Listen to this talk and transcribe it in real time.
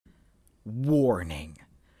Warning.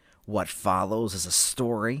 What follows is a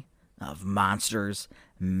story of monsters,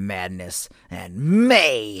 madness, and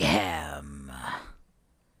mayhem.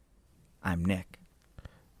 I'm Nick.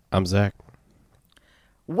 I'm Zach.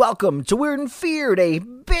 Welcome to Weird and Feared, a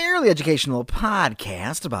barely educational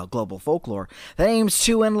podcast about global folklore that aims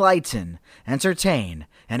to enlighten, entertain,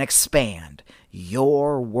 and expand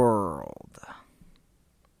your world.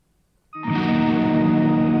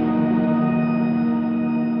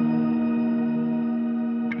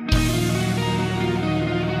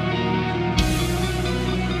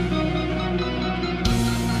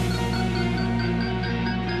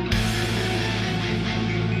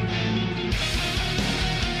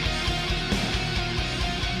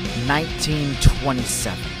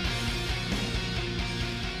 $1927.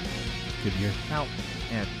 Good year. Now,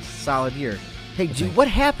 yeah, solid year. Hey, what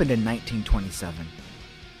happened in 1927?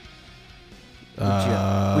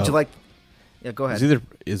 Would you like? Yeah, go ahead.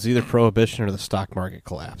 It's either prohibition or the stock market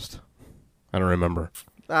collapsed. I don't remember.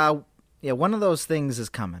 Yeah, one of those things is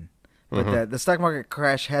coming, but the stock market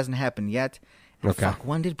crash hasn't happened yet. And Okay. Fuck,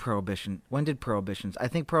 when did prohibitions? I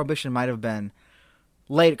think prohibition might have been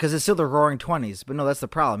late because it's still the Roaring '20s. But no, that's the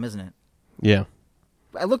problem, isn't it? Yeah.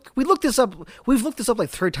 We looked this up. We've looked this up like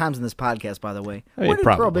 3 times in this podcast, by the way. I mean, When did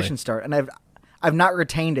probably. prohibition start? And I've not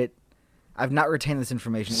retained it. I've not retained this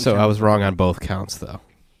information. So I was wrong on both counts, though.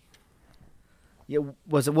 Yeah,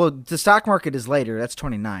 was it? Well, the stock market is later. That's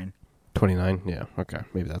 29. 29? Yeah. Okay.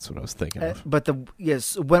 Maybe that's what I was thinking of. But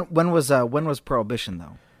when was prohibition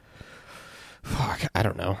though? Fuck. I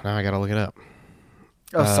don't know. Now I got to look it up.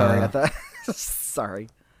 Oh, sorry. I thought. Sorry.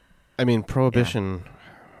 I mean, prohibition.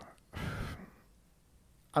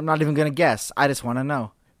 I'm not even gonna guess. I just want to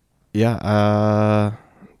know. Yeah.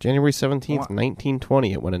 January 17th,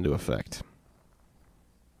 1920, it went into effect.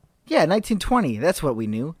 Yeah, 1920. That's what we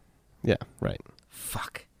knew. Yeah. Right.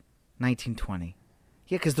 Fuck. 1920.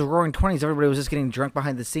 Yeah, because the Roaring '20s, everybody was just getting drunk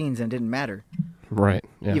behind the scenes and it didn't matter. Right.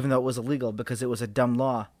 Yeah. Even though it was illegal because it was a dumb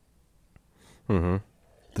law. Mm-hmm.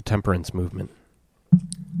 The temperance movement.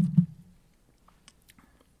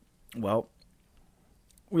 Well,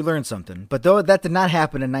 we learned something. But though that did not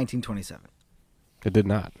happen in 1927. It did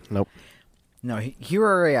not. Nope. No, here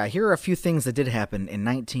are a few things that did happen in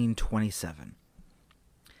 1927.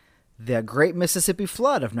 The Great Mississippi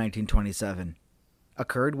Flood of 1927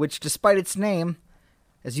 occurred, which, despite its name,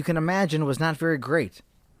 as you can imagine, was not very great.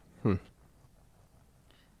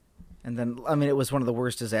 And then, I mean, it was one of the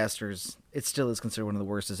worst disasters. It still is considered one of the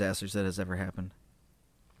worst disasters that has ever happened.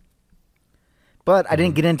 But I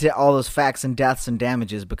didn't get into all those facts and deaths and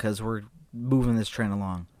damages because we're moving this train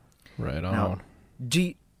along. Right on. Now,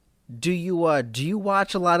 do you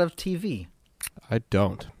watch a lot of TV? I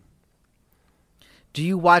don't. Do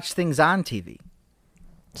you watch things on TV?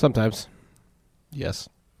 Sometimes. Yes.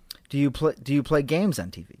 Do you play games on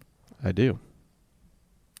TV? I do.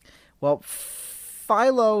 Well,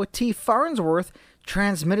 Philo T. Farnsworth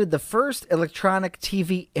transmitted the first electronic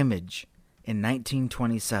TV image in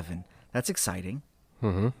 1927. That's exciting.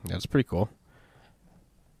 Mm-hmm. That's pretty cool.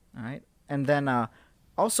 All right. And then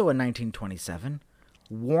also in 1927,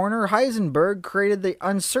 Werner Heisenberg created the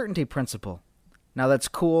uncertainty principle. Now, that's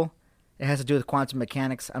cool. It has to do with quantum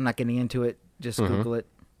mechanics. I'm not getting into it. Just Google it.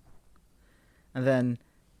 And then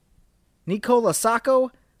Nicola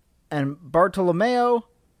Sacco and Bartolomeo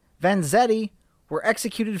Vanzetti were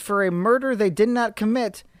executed for a murder they did not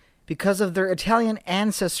commit because of their Italian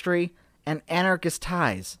ancestry and anarchist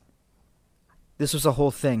ties. This was a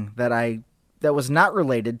whole thing that was not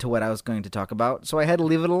related to what I was going to talk about, so I had to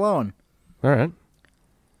leave it alone. All right.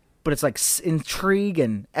 But it's like intrigue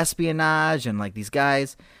and espionage and like these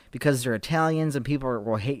guys, because they're Italians and people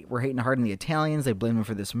were hating hard on the Italians. They blame them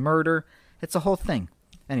for this murder. It's a whole thing.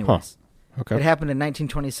 Anyways, Okay. It happened in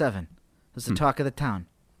 1927. It was the talk of the town.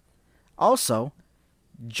 Also,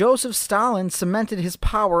 Joseph Stalin cemented his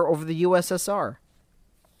power over the USSR.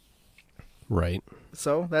 Right.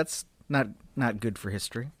 So that's not good for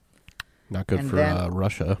history. Not good And for then-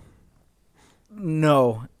 Russia.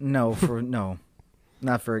 No,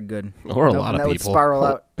 not very good. Or a lot of that people. Would spiral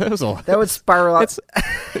out. That was a lot. That would spiral out. It's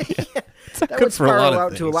not That good would for a lot spiral of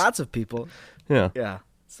out to things. lots of people. Yeah. Yeah.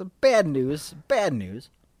 So bad news. Bad news.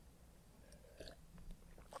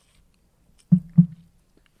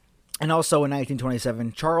 And also in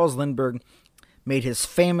 1927, Charles Lindbergh made his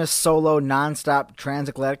famous solo nonstop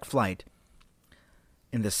transatlantic flight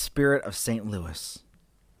in the spirit of St. Louis.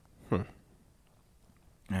 All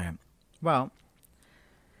right. Well,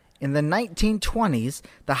 in the 1920s,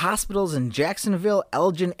 the hospitals in Jacksonville,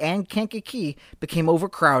 Elgin, and Kankakee became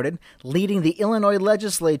overcrowded, leading the Illinois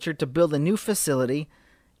legislature to build a new facility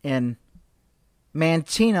in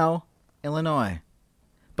Manteno, Illinois.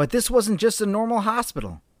 But this wasn't just a normal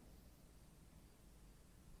hospital.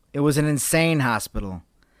 It was an insane hospital.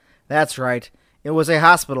 That's right. It was a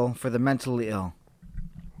hospital for the mentally ill.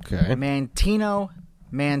 Okay.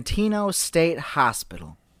 Manteno State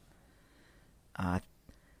Hospital.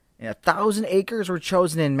 1,000 acres were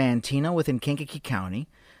chosen in Manteno within Kankakee County.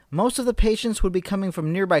 Most of the patients would be coming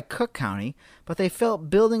from nearby Cook County, but they felt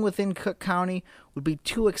building within Cook County would be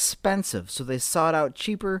too expensive, so they sought out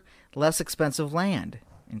cheaper, less expensive land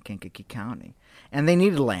in Kankakee County. And they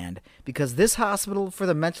needed land because this hospital for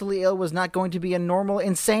the mentally ill was not going to be a normal,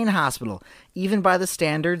 insane hospital, even by the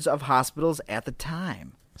standards of hospitals at the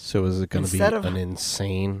time. So is it going to be an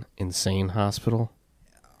insane hospital?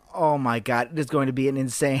 Oh my God, it is going to be an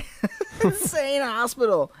insane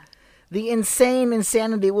hospital. The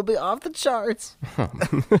insanity will be off the charts.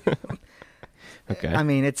 Okay. I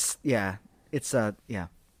mean, it's a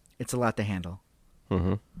lot to handle.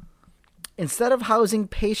 Mm-hmm. Instead of housing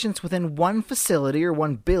patients within one facility or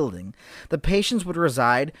one building, the patients would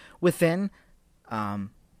reside within,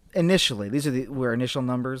 initially, these were initial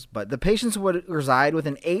numbers, but the patients would reside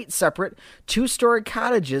within 8 separate 2-story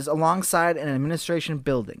cottages alongside an administration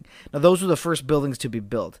building. Now, those were the first buildings to be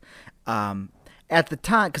built. At the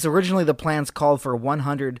time, because originally the plans called for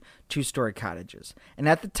 100 2-story cottages. And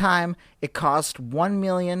at the time, it cost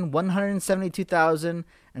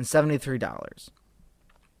 $1,172,073.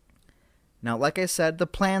 Now, like I said, the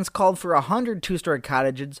plans called for 100 2-story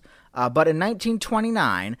cottages, but in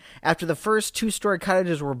 1929, after the first 2-story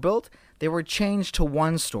cottages were built, they were changed to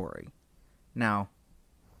 1-story. Now,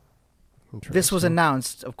 this was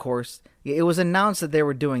announced, of course. It was announced that they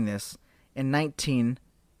were doing this in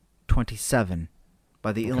 1927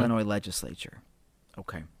 by the Illinois legislature.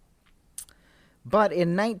 Okay. But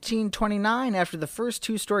in 1929, after the first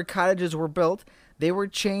 2-story cottages were built, they were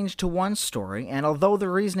changed to 1-story, and although the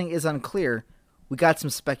reasoning is unclear, we got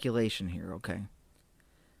some speculation here, okay?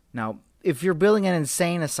 Now, if you're building an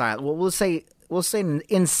insane asylum, we'll say an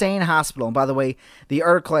insane hospital, and by the way, the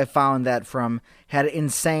article I found that from had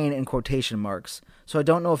insane in quotation marks, so I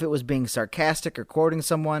don't know if it was being sarcastic or quoting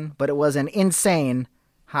someone, but it was an insane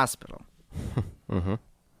hospital. Mm-hmm.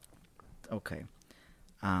 Okay.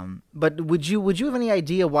 But would you have any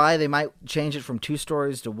idea why they might change it from 2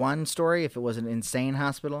 stories to 1 story if it was an insane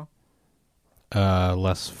hospital?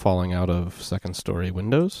 Less falling out of 2nd-story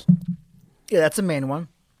windows. Yeah, that's a main one.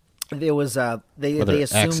 It was they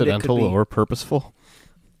assumed accidental it could be, or purposeful.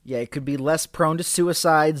 Yeah, it could be less prone to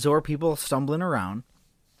suicides or people stumbling around.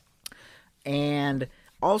 And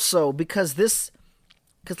also because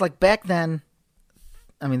like back then,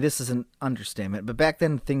 I mean this is an understatement, but back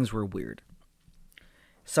then things were weird.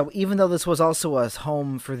 So even though this was also a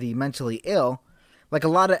home for the mentally ill, like a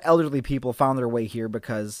lot of elderly people found their way here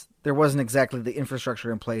because there wasn't exactly the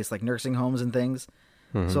infrastructure in place, like nursing homes and things.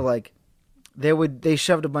 Mm-hmm. So like they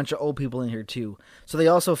shoved a bunch of old people in here too. So they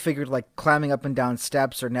also figured like climbing up and down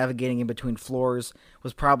steps or navigating in between floors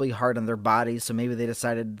was probably hard on their bodies. So maybe they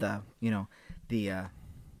decided the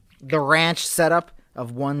ranch setup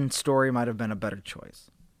of 1 story might have been a better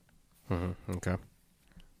choice. Mm-hmm. Okay.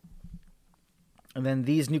 And then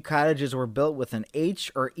these new cottages were built with an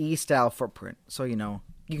H or E style footprint. So, you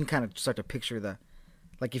can kind of start to picture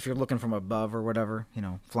like if you're looking from above or whatever,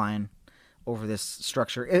 flying over this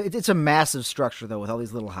structure. It's a massive structure, though, with all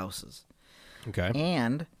these little houses. Okay.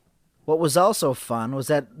 And what was also fun was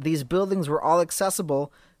that these buildings were all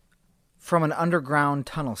accessible from an underground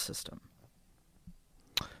tunnel system.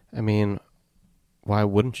 I mean, why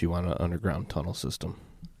wouldn't you want an underground tunnel system?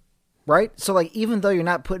 Right? So, like, even though you're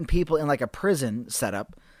not putting people in, like, a prison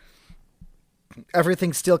setup,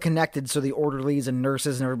 everything's still connected so the orderlies and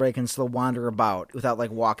nurses and everybody can still wander about without, like,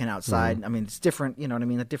 walking outside. Mm-hmm. I mean, it's different, you know what I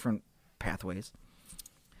mean? The different pathways.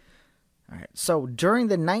 All right. So, during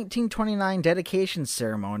the 1929 dedication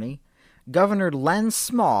ceremony, Governor Len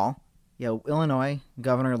Small, Illinois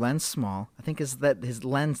Governor Len Small, I think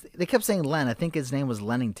they kept saying Len. I think his name was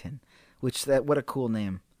Lennington, what a cool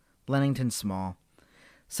name. Lennington Small.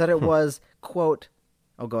 Said it was, quote,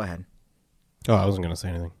 oh, go ahead. Oh, I wasn't going to say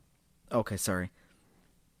anything. Okay, sorry.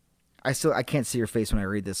 I can't see your face when I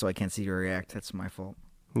read this, so I can't see you react. That's my fault.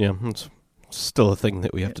 Yeah, it's still a thing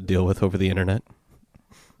that we have to deal with over the internet.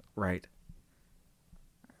 Right.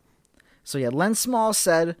 So, Len Small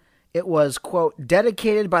said it was, quote,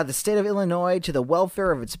 dedicated by the state of Illinois to the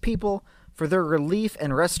welfare of its people, for their relief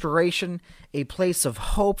and restoration, a place of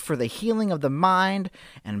hope for the healing of the mind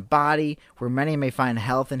and body, where many may find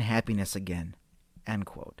health and happiness again, end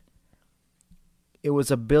quote. It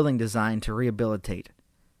was a building designed to rehabilitate,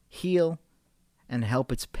 heal, and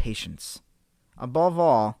help its patients. Above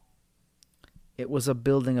all, it was a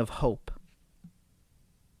building of hope.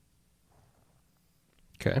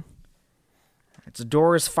 Okay. Its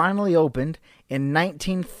doors finally opened in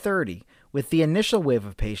 1930, with the initial wave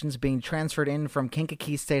of patients being transferred in from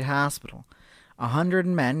Kankakee State Hospital. 100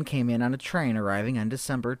 men came in on a train arriving on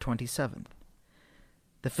December 27th.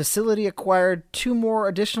 The facility acquired 2 more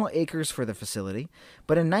additional acres for the facility,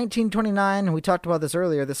 but in 1929, we talked about this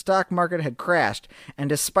earlier, the stock market had crashed, and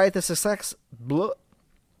despite the success,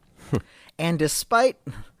 and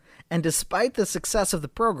despite the success of the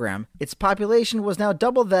program, its population was now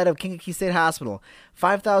double that of Kankakee State Hospital,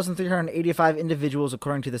 5,385 individuals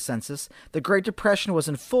according to the census. The Great Depression was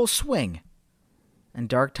in full swing, and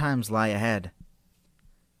dark times lie ahead.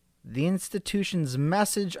 The institution's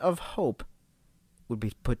message of hope would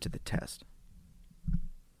be put to the test.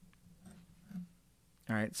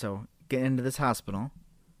 All right, so get into this hospital.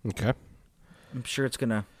 Okay. I'm sure it's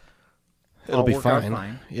gonna. It'll be work out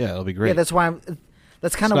fine. Yeah, it'll be great. Yeah, that's why I'm.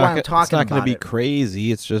 That's kind of why I'm talking about it. It's not going to be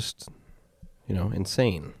crazy. It's just,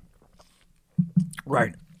 insane.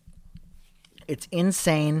 Right. It's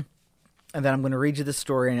insane, and then I'm going to read you the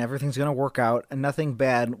story, and everything's going to work out, and nothing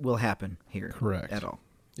bad will happen here. Correct. At all.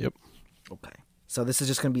 Yep. Okay. So this is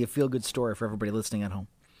just going to be a feel-good story for everybody listening at home.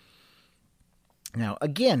 Now,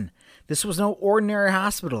 again, this was no ordinary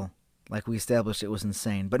hospital. Like we established, it was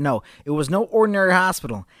insane. But no, it was no ordinary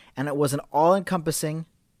hospital, and it was an all-encompassing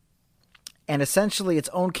and essentially its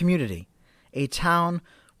own community, a town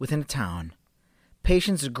within a town.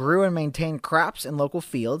 Patients grew and maintained crops in local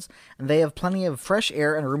fields, and they have plenty of fresh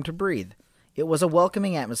air and room to breathe. It was a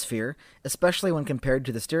welcoming atmosphere, especially when compared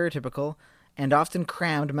to the stereotypical and often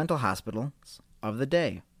crammed mental hospitals of the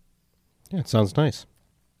day. Yeah, it sounds nice.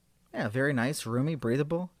 Yeah, very nice, roomy,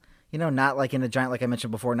 breathable. Not like in a giant, like I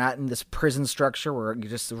mentioned before, not in this prison structure where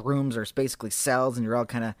the rooms are basically cells and you're all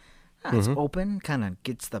kind of, it's open, kind of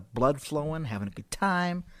gets the blood flowing, having a good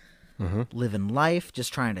time, living life,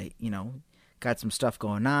 just trying to, got some stuff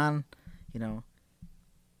going on, in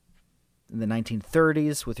the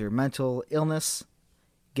 1930s with your mental illness,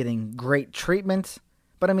 getting great treatment.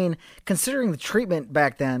 But I mean, considering the treatment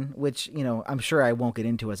back then, which, I'm sure I won't get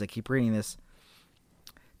into as I keep reading this,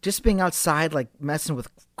 just being outside, like messing with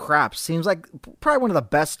crops, seems like probably one of the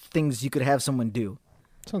best things you could have someone do.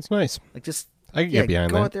 Sounds nice. Like just I can get behind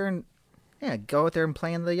go that. Go out there and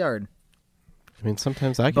play in the yard. I mean,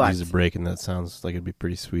 sometimes I could use a break, and that sounds like it'd be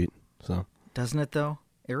pretty sweet. So doesn't it though?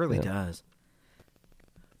 It really does.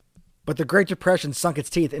 But the Great Depression sunk its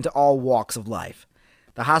teeth into all walks of life.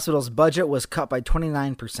 The hospital's budget was cut by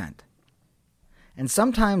 29%. And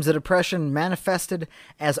sometimes the depression manifested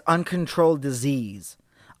as uncontrolled disease,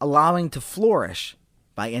 allowing to flourish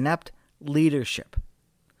by inept leadership.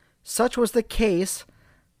 Such was the case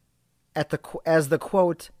as the,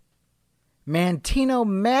 quote, Manteno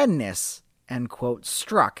madness, end quote,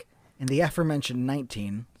 struck in the aforementioned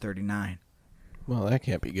 1939. Well, that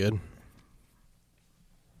can't be good.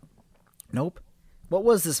 Nope. What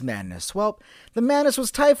was this madness? Well, the madness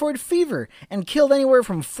was typhoid fever and killed anywhere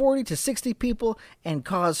from 40 to 60 people and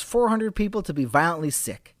caused 400 people to be violently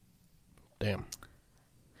sick. Damn.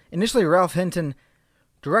 Initially, Ralph Hinton,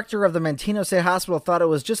 director of the Manteno State Hospital, thought it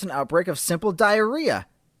was just an outbreak of simple diarrhea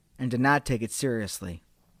and did not take it seriously.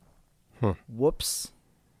 Whoops.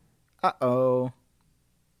 Uh-oh.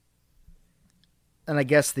 And I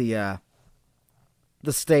guess the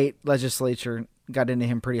state legislature got into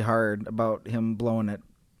him pretty hard about him blowing it.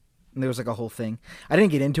 And there was like a whole thing. I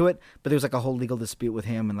didn't get into it, but there was like a whole legal dispute with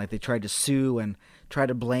him, and like they tried to sue and try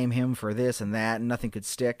to blame him for this and that, and nothing could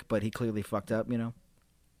stick, but he clearly fucked up,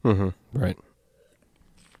 Right.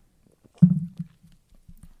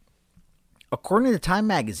 According to Time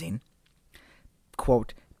magazine,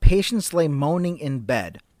 quote, patients lay moaning in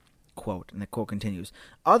bed, quote, and the quote continues,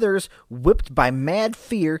 others, whipped by mad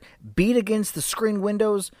fear, beat against the screen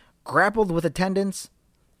windows, grappled with attendants.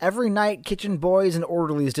 Every night, kitchen boys and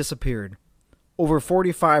orderlies disappeared. Over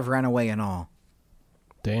 45 ran away in all.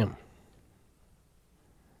 Damn.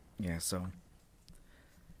 Yeah, so...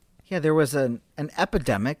 Yeah, there was an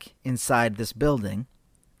epidemic inside this building,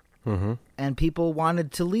 and people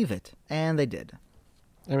wanted to leave it, and they did.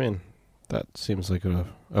 I mean, that seems like an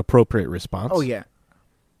appropriate response. Oh, yeah.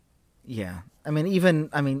 Yeah.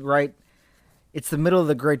 Right, it's the middle of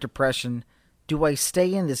the Great Depression. Do I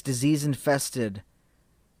stay in this disease-infested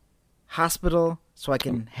hospital so I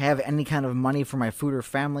can have any kind of money for my food or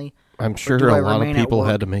family? I'm sure a lot of people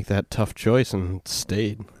had to make that tough choice and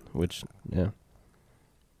stayed, which, yeah.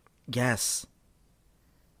 Yes.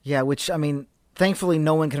 Yeah, which, thankfully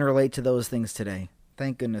no one can relate to those things today.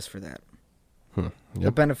 Thank goodness for that. Yep.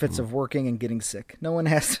 The benefits of working and getting sick. No one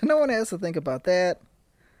has to think about that.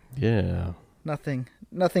 Yeah. Nothing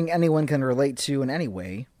anyone can relate to in any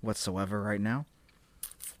way whatsoever right now.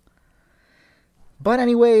 But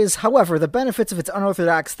anyways, however, the benefits of its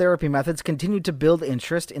unorthodox therapy methods continued to build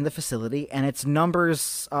interest in the facility, and its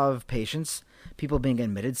numbers of patients, people being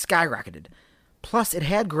admitted, skyrocketed. Plus, it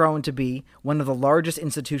had grown to be one of the largest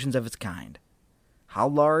institutions of its kind. How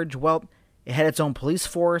large? Well, it had its own police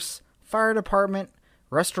force, fire department,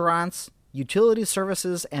 restaurants, utility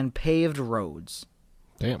services, and paved roads.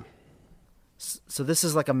 Damn. So this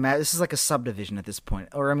is like a subdivision at this point,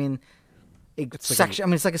 or I mean, It's like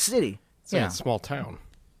section. It's like a city. It's like a small town.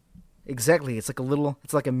 Exactly. It's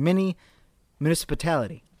like a mini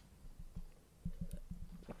municipality.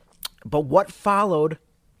 But what followed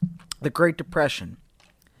the Great Depression?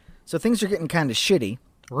 So things are getting kind of shitty,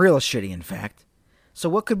 real shitty, in fact. So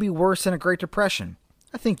what could be worse than a Great Depression?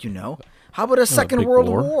 I think you know. How about a Second World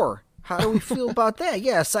War? How do we feel about that?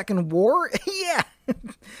 Yeah, a second war? Yeah.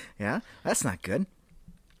 Yeah, that's not good.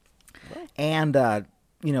 And,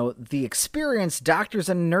 the experienced doctors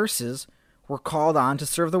and nurses were called on to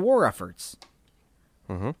serve the war efforts,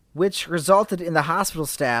 which resulted in the hospital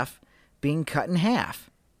staff being cut in half.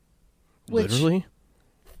 Literally?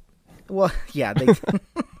 Well, yeah. They...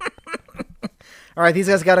 All right, these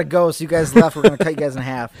guys got to go, so you guys left. We're going to cut you guys in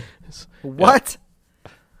half. What?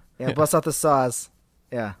 Yeah, bust out the saws.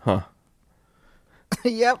 Yeah. Huh.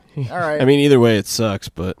 Yep. All right. I mean, either way, it sucks,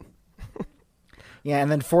 but... Yeah,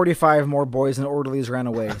 and then 45 more boys and orderlies ran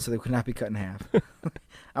away, so they could not be cut in half.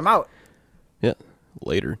 I'm out. Yeah,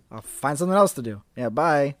 later. I'll find something else to do. Yeah,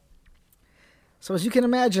 bye. So as you can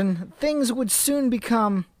imagine, things would soon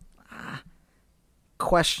become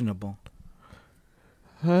questionable.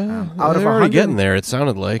 Out of already getting there, it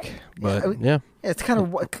sounded like, but yeah. It's kind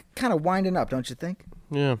of winding up, don't you think?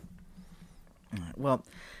 Yeah. Well,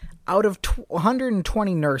 out of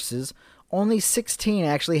 120 nurses, only 16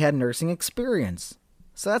 actually had nursing experience.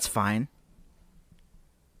 So that's fine.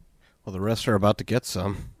 Well, the rest are about to get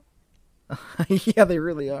some. Yeah, they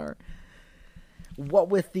really are. What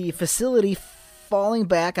with the facility falling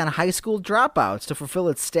back on high school dropouts to fulfill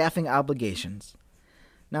its staffing obligations.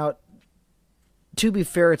 Now, to be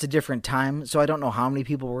fair, it's a different time, so I don't know how many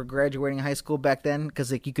people were graduating high school back then,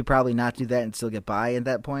 because you could probably not do that and still get by at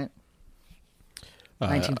that point.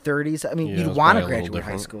 1930s. I mean, yeah, you'd want to graduate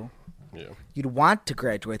high school. Yeah. You'd want to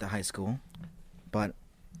graduate the high school, but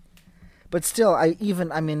still, it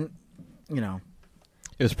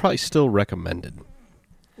was probably still recommended.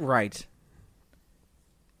 Right.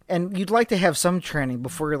 And you'd like to have some training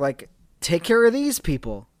before you're like, take care of these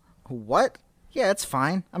people. What? Yeah, it's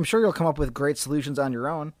fine. I'm sure you'll come up with great solutions on your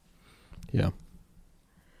own. Yeah.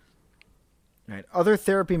 Right. Other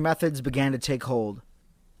therapy methods began to take hold.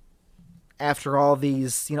 After all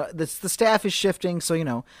these, the staff is shifting,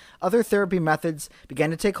 so, other therapy methods began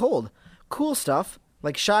to take hold. Cool stuff,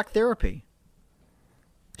 like shock therapy.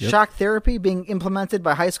 Yep. Shock therapy being implemented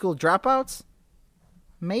by high school dropouts?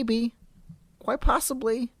 Maybe. Quite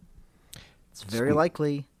possibly. It's very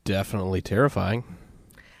likely. Definitely terrifying.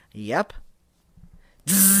 Yep.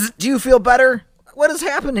 Do you feel better? What is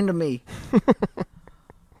happening to me?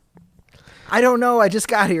 I don't know. I just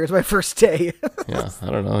got here. It's my first day. Yeah, I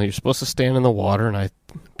don't know. You're supposed to stand in the water, and I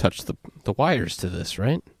touch the wires to this,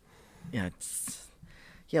 right? Yeah.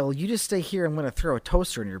 Well, you just stay here. I'm going to throw a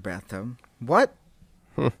toaster in your bathtub. What?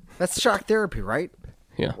 That's shock therapy, right?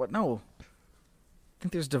 Yeah. What? No. I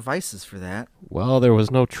think there's devices for that. Well, there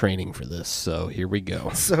was no training for this, so here we go.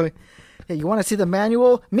 So, hey, you want to see the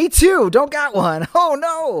manual? Me too. Don't got one. Oh,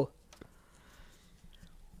 no.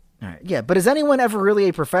 All right. Yeah, but is anyone ever really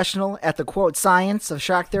a professional at the, quote, science of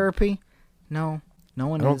shock therapy? No. No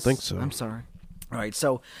one is. I don't think so. I'm sorry. All right,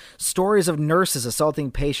 so stories of nurses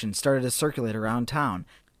assaulting patients started to circulate around town.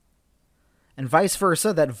 And vice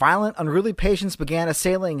versa, that violent, unruly patients began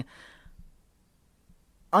assailing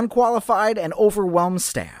unqualified and overwhelmed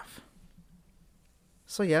staff.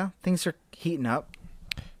 So yeah, things are heating up.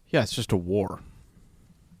 Yeah, it's just a war.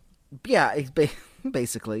 Yeah,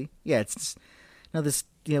 basically. Yeah, it's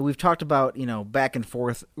we've talked about, back and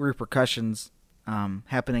forth repercussions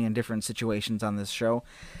happening in different situations on this show.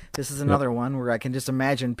 This is another one where I can just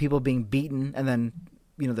imagine people being beaten and then,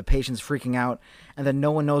 the patient's freaking out and then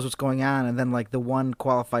no one knows what's going on. And then like the one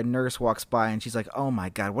qualified nurse walks by and she's like, oh my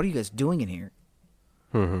God, what are you guys doing in here?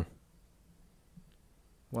 Mm-hmm.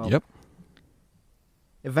 Well,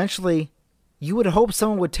 eventually you would hope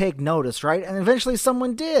someone would take notice, right? And eventually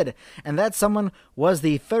someone did. And that someone was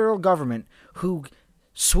the federal government, who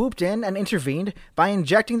swooped in and intervened by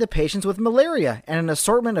injecting the patients with malaria and an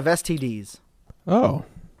assortment of STDs. Oh.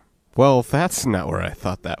 Well, that's not where I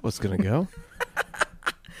thought that was going to go.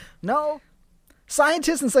 No.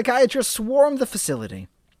 Scientists and psychiatrists swarmed the facility.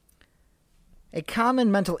 A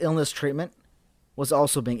common mental illness treatment was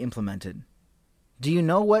also being implemented. Do you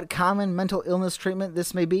know what common mental illness treatment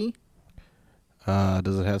this may be?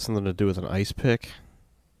 Does it have something to do with an ice pick?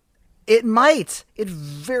 It might. It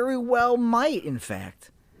very well might, in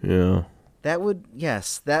fact. Yeah. That would,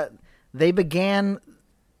 yes. That they began,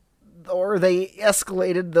 or they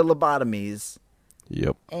escalated the lobotomies.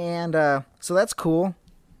 Yep. And so that's cool.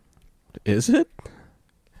 Is it?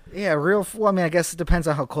 Yeah, well, I mean, I guess it depends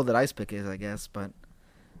on how cold that ice pick is, I guess, but...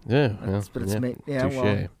 Yeah, But it's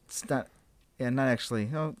well, it's not... Yeah, not actually.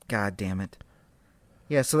 Oh, God damn it.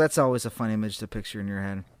 Yeah, so that's always a fun image to picture in your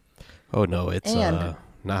head. Oh, no, it's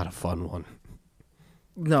not a fun one.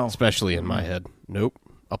 No. Especially in my head. Nope.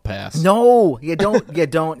 I'll pass. No!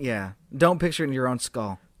 Don't picture it in your own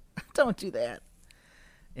skull. Don't do that.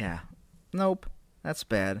 Yeah. Nope. That's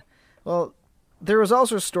bad. Well, there was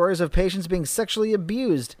also stories of patients being sexually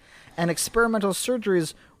abused, and experimental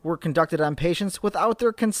surgeries were conducted on patients without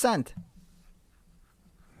their consent.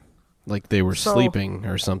 Like they were sleeping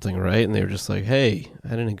or something, right? And they were just like, hey, I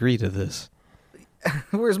didn't agree to this.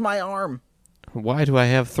 Where's my arm? Why do I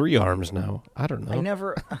have 3 arms now? I don't know. I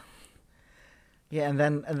never... Yeah, and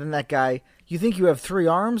then that guy, you think you have 3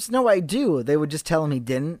 arms? No, I do. They would just tell him he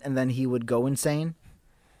didn't, and then he would go insane.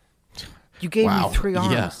 You gave me 3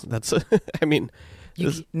 arms. Yeah, that's... I mean,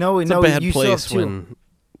 it's a bad place when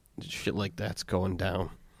shit like that's going down.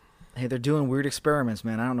 Hey, they're doing weird experiments,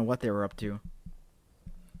 man. I don't know what they were up to.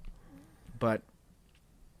 But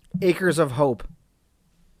Acres of Hope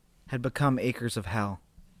had become Acres of Hell.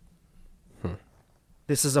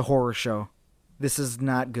 This is a horror show. This is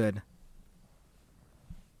not good.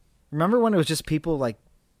 Remember when it was just people like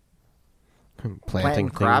planting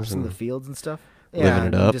crops in the fields and stuff? Living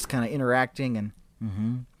it up. Just kind of interacting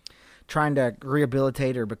and trying to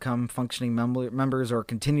rehabilitate or become functioning members or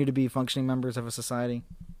continue to be functioning members of a society.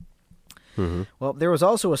 Mm-hmm. Well, there was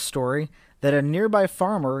also a story that a nearby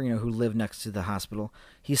farmer, who lived next to the hospital,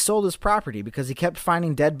 he sold his property because he kept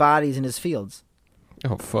finding dead bodies in his fields.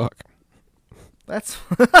 Oh, fuck. That's...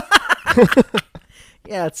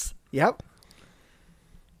 Yeah, yep.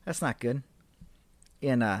 That's not good.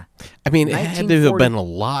 I mean, it had to have been a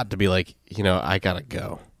lot to be like, I gotta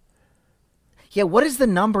go. Yeah, what is the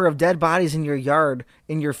number of dead bodies in your yard,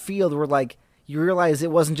 in your field, where, like, you realize it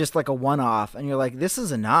wasn't just, like, a one-off, and you're like, this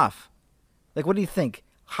is enough? Like, what do you think?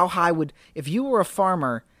 How high if you were a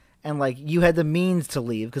farmer and, like, you had the means to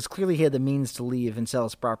leave, because clearly he had the means to leave and sell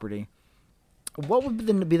his property, what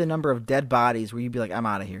would be the number of dead bodies where you'd be like, I'm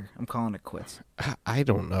out of here. I'm calling it quits? I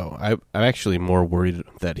don't know. I'm actually more worried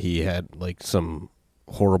that he had, like, some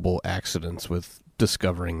horrible accidents with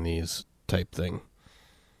discovering these type thing.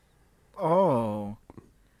 Oh.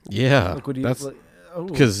 Yeah. That's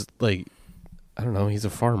because, like, I don't know. He's a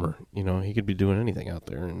farmer. He could be doing anything out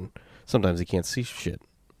there, and sometimes he can't see shit.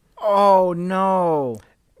 Oh, no.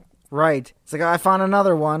 Right. It's like, I found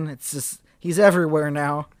another one. It's just, he's everywhere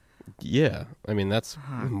now. Yeah, I mean that's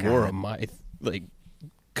more of my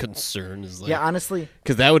concern is yeah, honestly,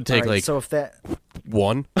 because that would take so if that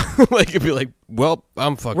one it'd be like, well,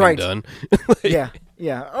 I'm fucking done. yeah,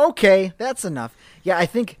 okay, that's enough. Yeah, I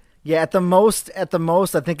think at the most I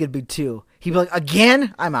think it'd be 2. He'd be like,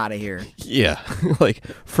 again, I'm out of here. Yeah, like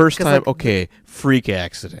first time, okay, freak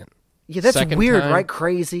accident. Yeah, that's second weird, time, right?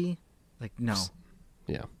 Crazy. Like no.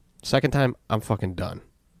 Yeah, second time, I'm fucking done.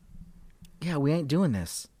 Yeah, we ain't doing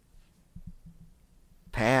this.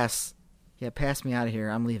 Pass. Yeah, pass me out of here.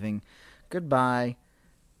 I'm leaving. Goodbye.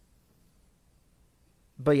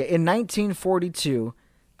 But yeah, in 1942,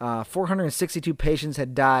 462 patients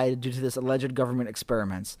had died due to this alleged government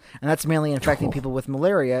experiments. And that's mainly infecting people with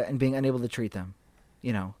malaria and being unable to treat them.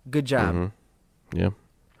 Good job. Mm-hmm. Yeah.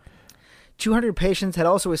 200 patients had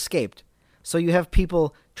also escaped. So you have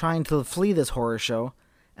people trying to flee this horror show.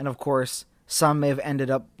 And of course, some may have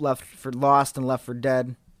ended up lost and left for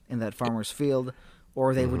dead in that farmer's field.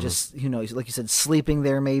 Or they would just, like you said, sleeping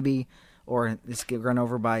there maybe, or just get run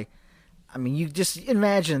over by. I mean, you just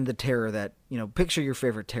imagine the terror that, picture your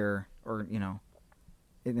favorite terror, or, and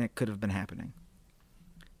it could have been happening.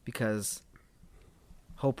 Because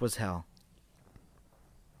hope was hell.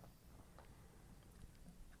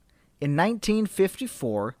 In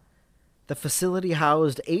 1954, the facility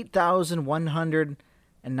housed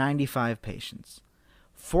 8,195 patients.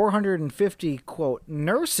 450, quote,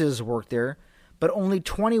 nurses worked there, but only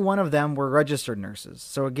 21 of them were registered nurses.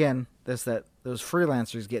 So again, those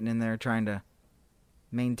freelancers getting in there trying to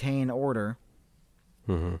maintain order,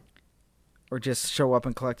 or just show up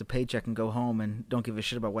and collect a paycheck and go home and don't give a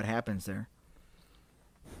shit about what happens there,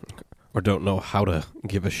 or don't know how to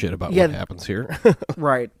give a shit about what happens here.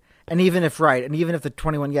 Right, and even if the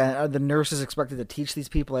 21, the nurses expected to teach these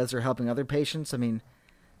people as they're helping other patients. I mean,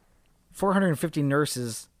 450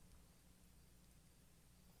 nurses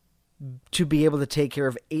to be able to take care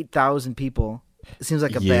of 8,000 people. It seems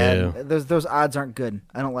like a bad. Those odds aren't good.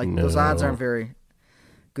 I don't like those odds. Aren't very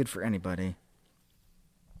good for anybody.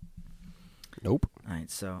 Nope. All right,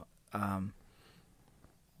 so,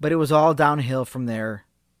 but it was all downhill from there.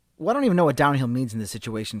 Well, I don't even know what downhill means in this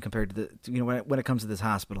situation compared to when it comes to this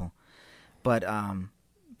hospital. But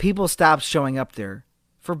people stopped showing up there,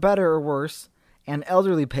 for better or worse, and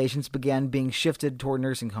elderly patients began being shifted toward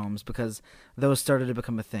nursing homes because those started to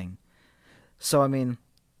become a thing. So, I mean,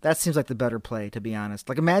 that seems like the better play, to be honest.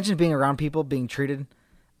 Like, imagine being around people being treated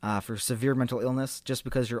for severe mental illness just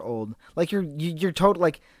because you're old. Like, you're told,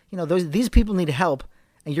 like, these people need help,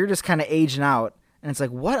 and you're just kind of aging out, and it's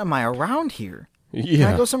like, what am I around here? Yeah.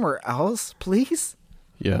 Can I go somewhere else, please?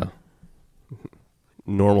 Yeah.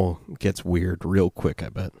 Normal gets weird real quick, I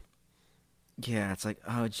bet. Yeah, it's like,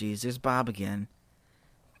 oh, geez, there's Bob again,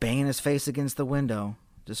 banging his face against the window,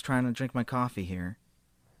 just trying to drink my coffee here.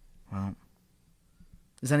 Well,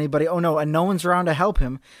 is anybody? Oh, no, and no one's around to help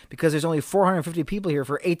him because there's only 450 people here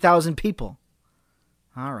for 8,000 people.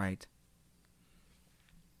 All right.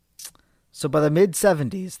 So by the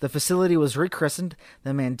mid-'70s, the facility was rechristened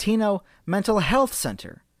the Manteno Mental Health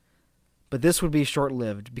Center. But this would be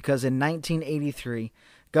short-lived because in 1983,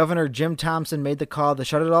 Governor Jim Thompson made the call to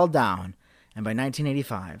shut it all down, and by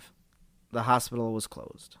 1985, the hospital was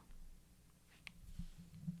closed.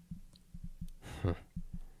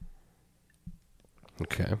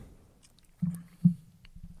 Okay.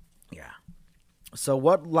 Yeah. So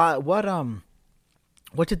what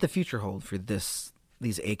did the future hold for these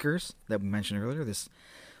acres that we mentioned earlier?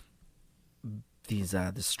 These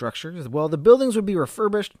structures. Well, the buildings would be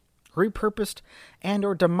refurbished, repurposed, and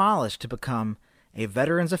or demolished to become a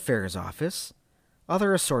Veterans Affairs office,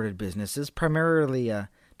 other assorted businesses, primarily a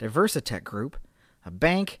Diversitech group, a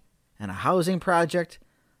bank, and a housing project,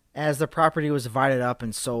 as the property was divided up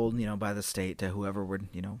and sold, by the state to whoever would,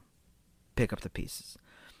 pick up the pieces.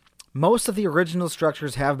 Most of the original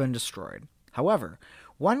structures have been destroyed. However,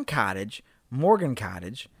 one cottage, Morgan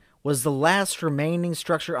Cottage, was the last remaining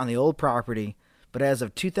structure on the old property, but as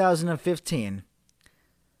of 2015,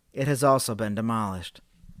 it has also been demolished.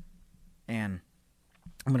 And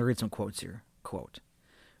I'm going to read some quotes here. Quote,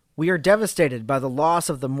 "We are devastated by the loss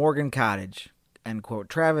of the Morgan Cottage," end quote.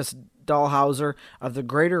 Travis Dahlhauser of the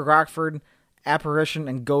Greater Rockford Apparition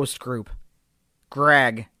and Ghost Group.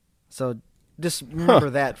 GRAG. So just remember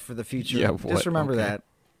that for the future. Yeah, just remember that.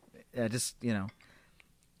 Yeah,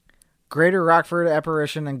 Greater Rockford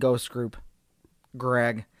Apparition and Ghost Group.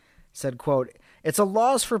 GRAG said, quote, "It's a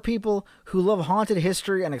loss for people who love haunted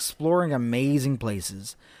history and exploring amazing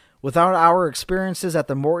places. Without our experiences at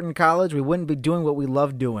the Morton College, we wouldn't be doing what we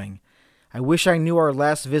love doing. I wish I knew our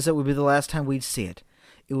last visit would be the last time we'd see it.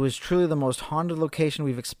 It was truly the most haunted location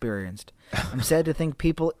we've experienced. I'm sad to think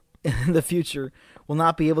people in the future will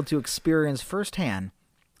not be able to experience firsthand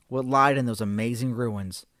what lied in those amazing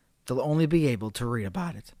ruins. They'll only be able to read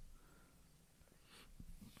about it."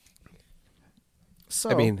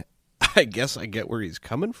 So, I mean, I guess I get where he's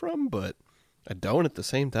coming from, but I don't at the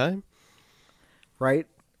same time. Right?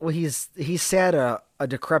 Well, he's sad a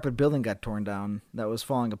decrepit building got torn down that was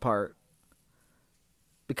falling apart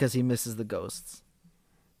because he misses the ghosts.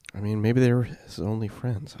 I mean, maybe they were his only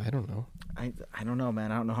friends. I don't know. I don't know,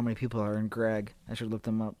 man. I don't know how many people are in Greg. I should look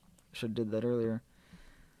them up. Should have did that earlier.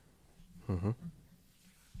 Mm-hmm.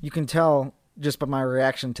 You can tell just by my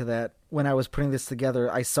reaction to that. When I was putting this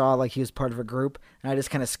together, I saw like he was part of a group, and I just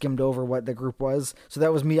kind of skimmed over what the group was. So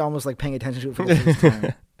that was me almost like paying attention to it for the first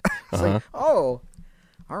time. It's like, oh,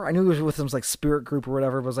 all right. I knew he was with some like spirit group or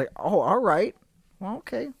whatever, but I was like, oh, all right. Well,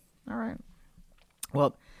 okay. All right.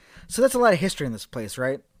 Well, so that's a lot of history in this place,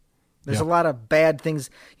 right? There's a lot of bad things.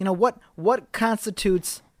 What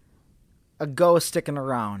constitutes a ghost sticking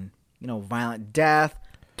around? Violent death,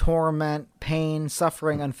 torment, pain,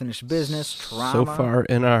 suffering, unfinished business, trauma. So far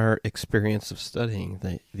in our experience of studying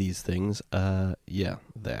these things,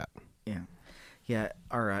 that. Yeah.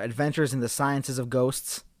 Our adventures in the sciences of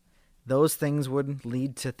ghosts, those things would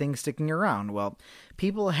lead to things sticking around. Well,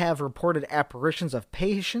 people have reported apparitions of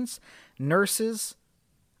patients, nurses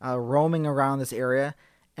roaming around this area,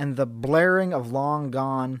 and the blaring of long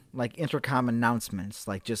gone like intercom announcements,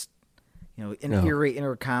 like just an eerie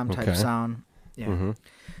intercom type sound. Yeah. Mm-hmm.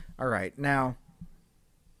 All right. Now,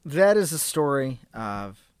 that is the story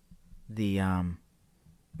of the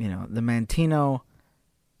the Manteno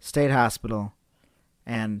State Hospital,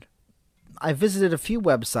 and I visited a few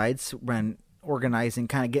websites when organizing,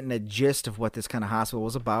 kind of getting a gist of what this kind of hospital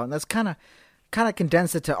was about, and that's kind of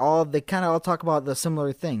condensed it to all. They kind of all talk about the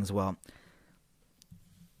similar things. Well,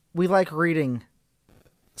 we like reading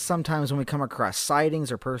sometimes when we come across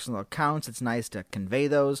sightings or personal accounts. It's nice to convey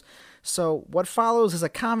those. So what follows is a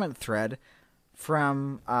comment thread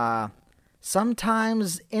from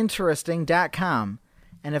sometimesInteresting.com.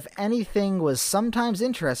 And if anything was sometimes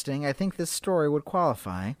interesting, I think this story would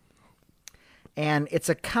qualify. And it's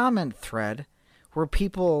a comment thread where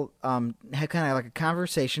people have kind of like a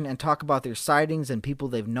conversation and talk about their sightings and people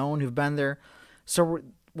they've known who've been there. So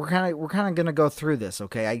we're kind of going to go through this,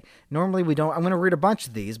 okay? Normally we don't. I'm going to read a bunch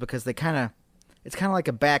of these because it's kind of like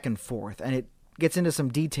a back and forth, and it gets into some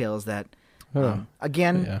details that are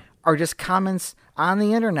just comments on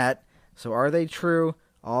the internet. So are they true?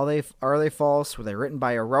 Are they false? Were they written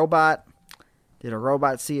by a robot? Did a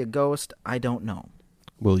robot see a ghost? I don't know.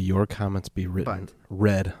 Will your comments be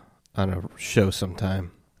read on a show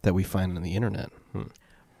sometime that we find on the internet?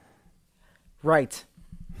 Right.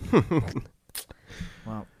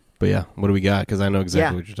 Well, but yeah, what do we got? Because I know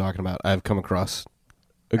exactly what you're talking about. I've come across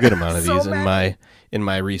a good amount of these in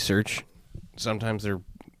my research. Sometimes they're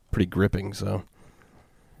pretty gripping. So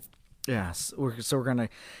yes, we're gonna.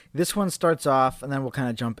 This one starts off, and then we'll kind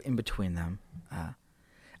of jump in between them.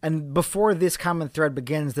 And before this comment thread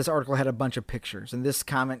begins, this article had a bunch of pictures, and this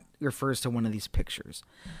comment refers to one of these pictures.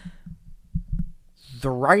 The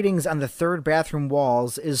writings on the third bathroom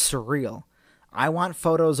walls is surreal. I want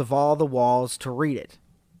photos of all the walls to read it.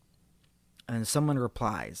 And then someone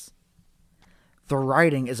replies, the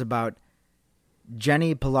writing is about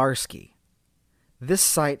Jenny Pilarski. This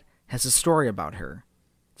site has a story about her.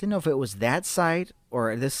 Didn't know if it was that site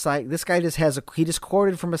or this site. This guy he just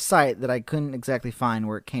quoted from a site that I couldn't exactly find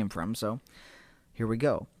where it came from. So here we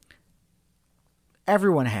go.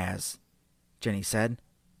 Everyone has, Jenny said.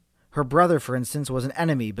 Her brother, for instance, was an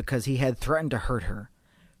enemy because he had threatened to hurt her.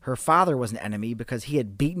 Her father was an enemy because he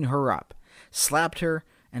had beaten her up, slapped her,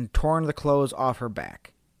 and torn the clothes off her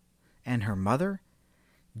back. And her mother?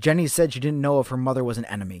 Jenny said she didn't know if her mother was an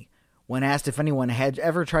enemy. When asked if anyone had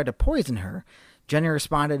ever tried to poison her, Jenny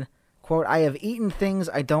responded, quote, I have eaten things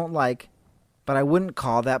I don't like, but I wouldn't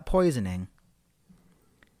call that poisoning.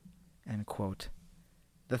 End quote.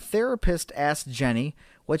 The therapist asked Jenny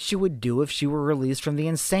what she would do if she were released from the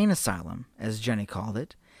insane asylum, as Jenny called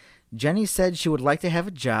it. Jenny said she would like to have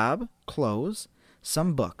a job, clothes,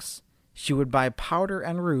 some books. She would buy powder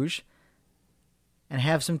and rouge and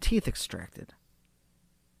have some teeth extracted.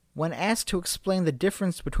 When asked to explain the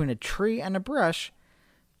difference between a tree and a brush,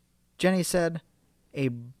 Jenny said, a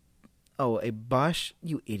bush?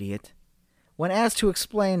 You idiot. When asked to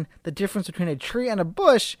explain the difference between a tree and a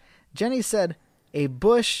bush, Jenny said, a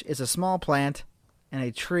bush is a small plant and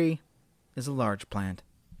a tree is a large plant.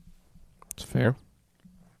 It's fair.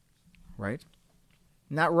 Right?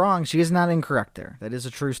 Not wrong. She is not incorrect there. That is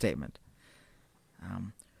a true statement.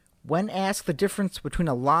 When asked the difference between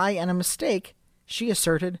a lie and a mistake, she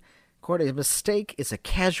asserted, quote, a mistake is a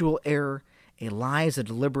casual error. A lie is a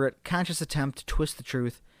deliberate, conscious attempt to twist the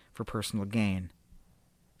truth for personal gain.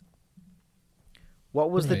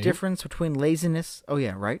 What was the difference between laziness? Oh,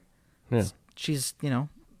 yeah, right? Yeah. She's,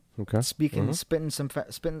 speaking, spitting some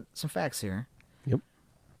facts here. Yep.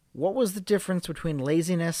 What was the difference between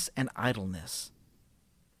laziness and idleness?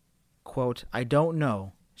 Quote, I don't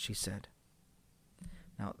know, she said.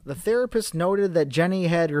 Now, the therapist noted that Jenny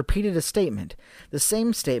had repeated a statement, the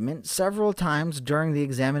same statement, several times during the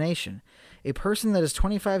examination. A person that is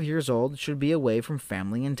 25 years old should be away from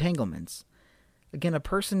family entanglements. Again, a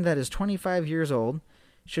person that is 25 years old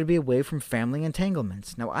should be away from family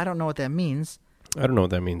entanglements. Now, I don't know what that means. I don't know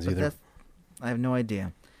what that means either. I have no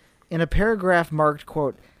idea. In a paragraph marked,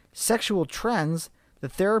 quote, sexual trends, the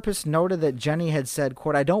therapist noted that Jenny had said,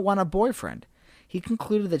 quote, I don't want a boyfriend. He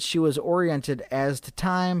concluded that she was oriented as to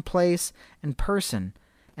time, place, and person,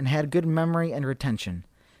 and had good memory and retention.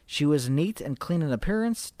 She was neat and clean in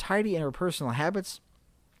appearance, tidy in her personal habits,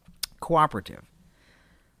 cooperative.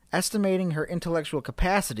 Estimating her intellectual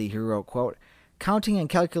capacity, he wrote, quote, counting and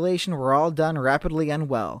calculation were all done rapidly and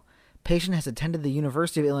well. Patient has attended the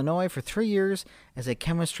University of Illinois for 3 years as a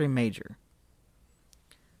chemistry major.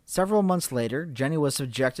 Several months later, Jenny was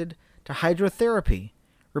subjected to hydrotherapy,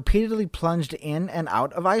 repeatedly plunged in and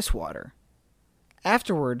out of ice water.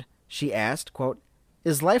 Afterward, she asked, quote,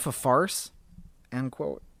 is life a farce? End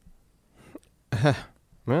quote.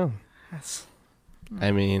 Well,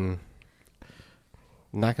 I mean,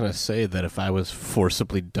 I'm not going to say that if I was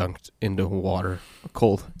forcibly dunked into water,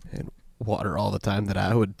 cold water all the time, that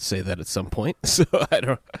I would say that at some point. So I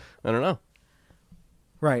don't know.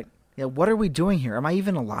 Right. Yeah, what are we doing here? Am I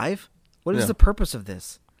even alive? What is the purpose of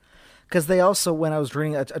this? Because they also, when I was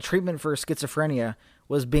reading, a treatment for schizophrenia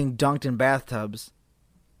was being dunked in bathtubs.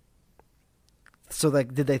 So,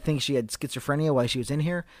 like, did they think she had schizophrenia while she was in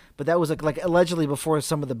here? But that was like allegedly before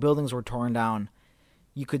some of the buildings were torn down.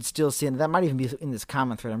 You could still see, and that might even be in this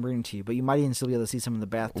comment thread I'm reading to you. But you might even still be able to see some of the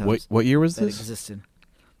bathtubs. What year was that this? Existed.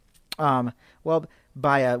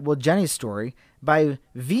 Jenny's story by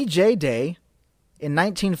VJ Day in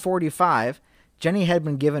 1945. Jenny had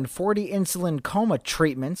been given 40 insulin coma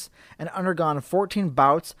treatments and undergone 14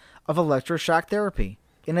 bouts of electroshock therapy,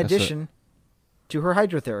 in addition to her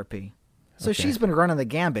hydrotherapy. So Okay. she's been running the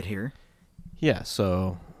gambit here. Yeah,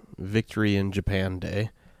 so Victory in Japan Day.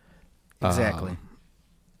 Exactly.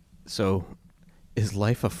 So is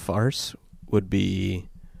life a farce would be,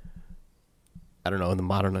 I don't know, the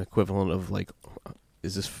modern equivalent of like,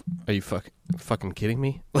 are you fucking kidding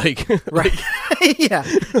me? Like, Right. Yeah.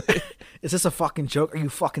 Is this a fucking joke? Are you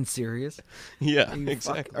fucking serious? Yeah,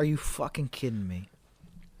 Exactly. Are you fucking kidding me?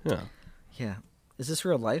 Yeah. Yeah. Is this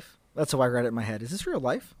real life? That's how I read it in my head. Is this real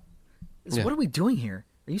life? Yeah. What are we doing here?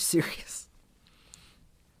 Are you serious?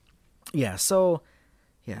 Yeah, so,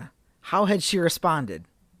 yeah. How had she responded?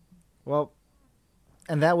 Well,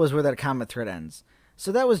 and that was where that comment thread ends.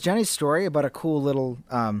 So that was Jenny's story about a cool little,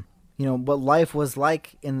 what life was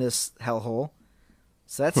like in this hellhole.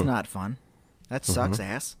 So that's not fun. That sucks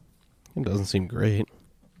ass. It doesn't seem great.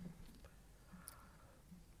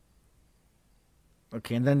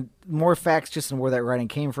 Okay, and then more facts just on where that writing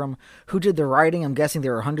came from. Who did the writing? I'm guessing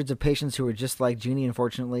there were hundreds of patients who were just like Jeannie,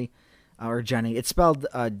 unfortunately. Or Jenny. It's spelled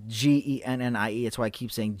Gennie. That's why I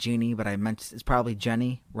keep saying Jeannie, but I meant it's probably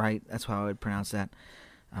Jenny, right? That's how I would pronounce that.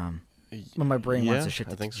 When my brain wants to shift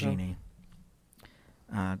I to think so. Jeannie.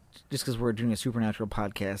 Just because we're doing a supernatural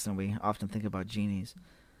podcast and we often think about genies.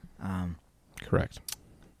 Correct.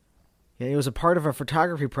 Yeah, it was a part of a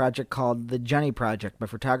photography project called the Jenny Project by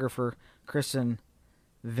photographer Kristen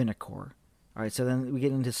Vinokur. All right, so then we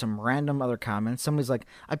get into some random other comments. Somebody's like,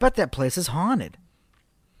 I bet that place is haunted.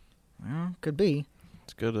 Well, could be.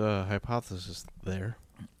 It's a good hypothesis there.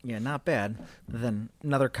 Yeah, not bad. Then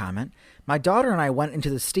another comment. My daughter and I went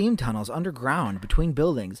into the steam tunnels underground between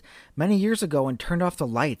buildings many years ago and turned off the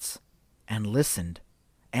lights and listened.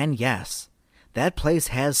 And yes, that place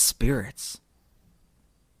has spirits.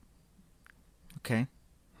 Okay.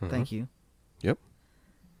 Thank you. Yep.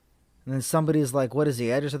 And then somebody's like, what is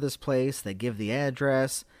the address of this place? They give the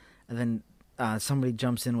address. And then somebody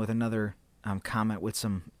jumps in with another comment with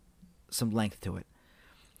some length to it.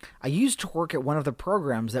 I used to work at one of the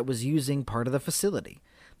programs that was using part of the facility.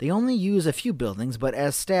 They only use a few buildings, but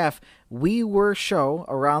as staff, we were show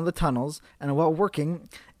around the tunnels and while working,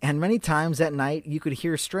 and many times at night you could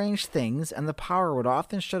hear strange things and the power would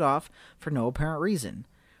often shut off for no apparent reason.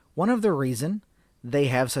 One of the reason they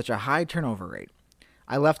have such a high turnover rate.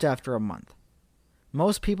 I left after a month.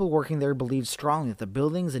 Most people working there believed strongly that the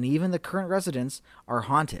buildings and even the current residents are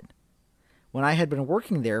haunted. When I had been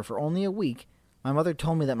working there for only a week, my mother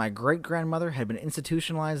told me that my great-grandmother had been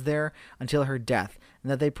institutionalized there until her death,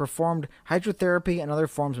 and that they performed hydrotherapy and other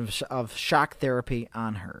forms of shock therapy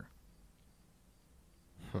on her.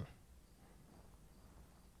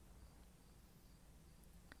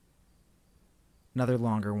 Another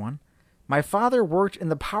longer one. My father worked in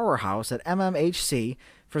the powerhouse at MMHC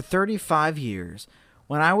for 35 years.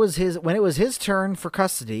 When it was his turn for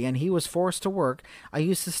custody and he was forced to work, I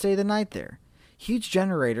used to stay the night there. Huge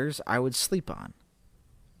generators I would sleep on.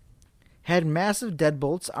 Had massive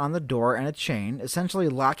deadbolts on the door and a chain, essentially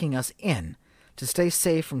locking us in to stay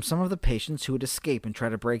safe from some of the patients who would escape and try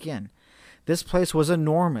to break in. This place was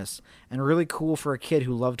enormous and really cool for a kid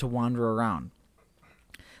who loved to wander around.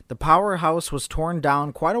 The powerhouse was torn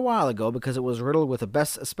down quite a while ago because it was riddled with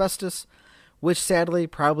asbestos, which sadly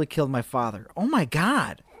probably killed my father. Oh my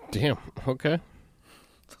God! Damn. Okay.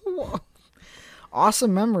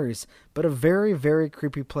 Awesome memories, but a very, very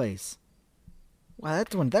creepy place. Wow,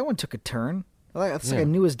 that one took a turn. That's like I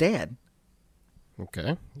knew his dad.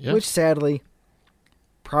 Okay. Yeah. Which sadly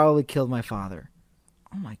probably killed my father.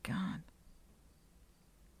 Oh my God.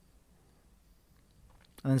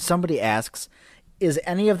 And then somebody asks, is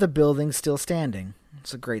any of the buildings still standing?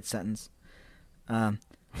 It's a great sentence. And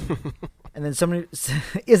then somebody,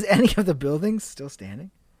 is any of the buildings still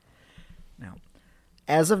standing? No.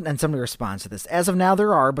 And somebody responds to this. As of now,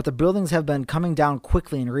 there are, but the buildings have been coming down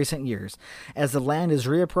quickly in recent years as the land is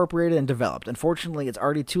reappropriated and developed. Unfortunately, it's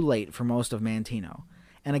already too late for most of Manteno.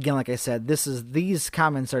 And again, like I said, these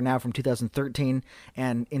comments are now from 2013,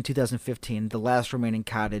 and in 2015, the last remaining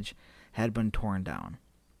cottage had been torn down.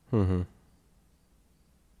 Mm-hmm.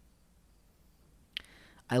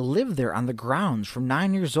 I lived there on the grounds from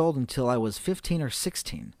 9 years old until I was 15 or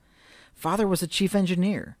 16. Father was a chief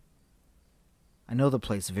engineer. I know the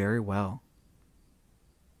place very well.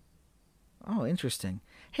 Oh, interesting.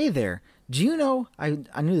 Hey there. Do you know? I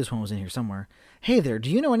knew this one was in here somewhere. Hey there. Do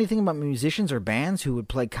you know anything about musicians or bands who would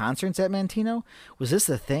play concerts at Manteno? Was this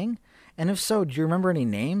the thing? And if so, do you remember any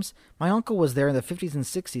names? My uncle was there in the 50s and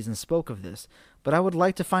 60s and spoke of this, but I would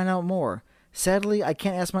like to find out more. Sadly, I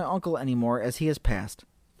can't ask my uncle anymore as he has passed.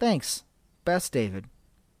 Thanks. Best, David.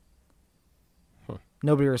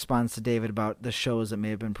 Nobody responds to David about the shows that may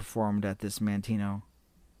have been performed at this Manteno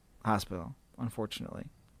hospital, unfortunately.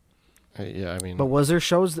 Yeah, I mean, but was there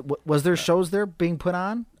shows? Was there shows there being put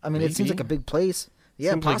on? I mean, maybe. It seems like a big place.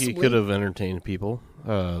 Yeah, seems possibly. like he could have entertained people,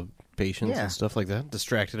 patients Yeah. and stuff like that.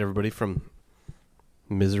 Distracted everybody from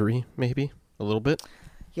misery, maybe a little bit.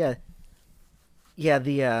 Yeah,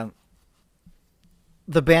 yeah.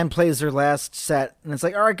 The band plays their last set, and it's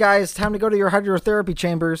like, all right, guys, time to go to your hydrotherapy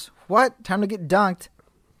chambers. What? Time to get dunked.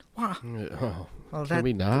 Wow. Oh, Well, can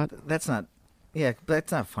we not? That's not. Yeah,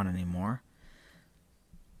 that's not fun anymore.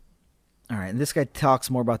 All right, and this guy talks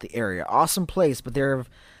more about the area. Awesome place, but they're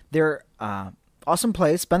awesome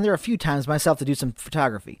place. Been there a few times myself to do some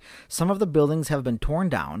photography. Some of the buildings have been torn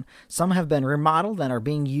down. Some have been remodeled and are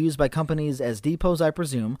being used by companies as depots, I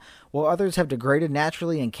presume, while others have degraded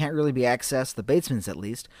naturally and can't really be accessed, the basements at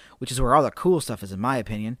least, which is where all the cool stuff is in my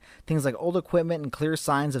opinion. Things like old equipment and clear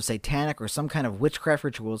signs of satanic or some kind of witchcraft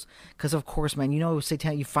rituals. Because of course, man, you know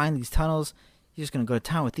satanic, you find these tunnels, you're just going to go to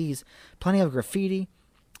town with these. Plenty of graffiti.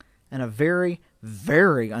 And a very,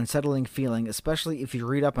 very unsettling feeling, especially if you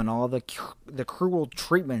read up on all the cruel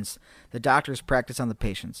treatments the doctors practice on the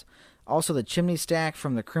patients. Also, the chimney stack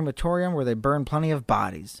from the crematorium where they burn plenty of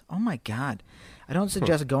bodies. Oh my God. I don't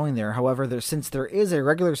suggest going there. However, since there is a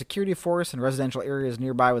regular security force and residential areas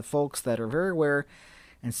nearby with folks that are very aware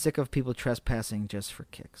and sick of people trespassing just for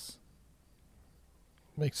kicks.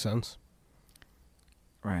 Makes sense.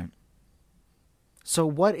 Right. So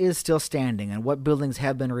what is still standing and what buildings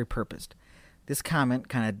have been repurposed? This comment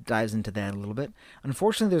kind of dives into that a little bit.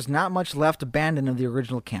 Unfortunately, there's not much left abandoned of the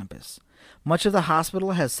original campus. Much of the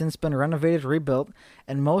hospital has since been renovated, rebuilt,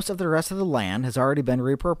 and most of the rest of the land has already been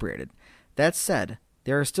reappropriated. That said,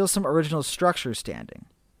 there are still some original structures standing.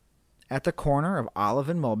 At the corner of Olive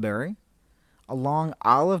and Mulberry, along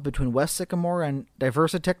Olive between West Sycamore and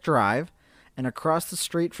Diversitech Drive, and across the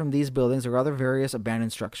street from these buildings are other various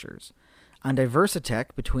abandoned structures. On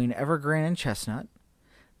Diversitech, between Evergreen and Chestnut,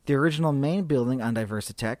 the original main building on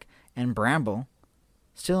Diversitech, and Bramble,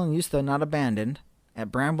 still in use though not abandoned,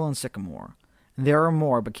 at Bramble and Sycamore. And there are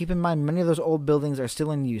more, but keep in mind many of those old buildings are still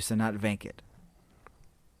in use and not vacant.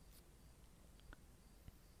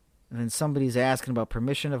 And then somebody's asking about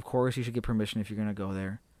permission. Of course, you should get permission if you're going to go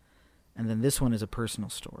there. And then this one is a personal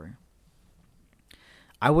story.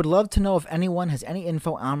 I would love to know if anyone has any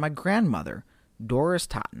info on my grandmother, Doris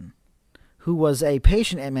Totten, who was a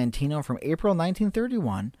patient at Manteno from April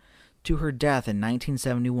 1931 to her death in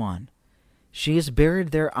 1971. She is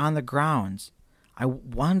buried there on the grounds. I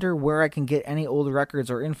wonder where I can get any old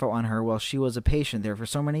records or info on her while she was a patient there for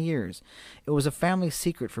so many years. It was a family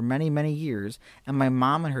secret for many, many years, and my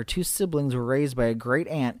mom and her two siblings were raised by a great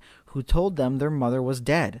aunt who told them their mother was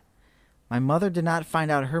dead. My mother did not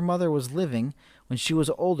find out her mother was living when she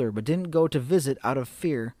was older, but didn't go to visit out of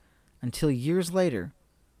fear until years later.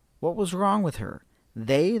 What was wrong with her?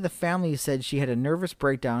 The family, said she had a nervous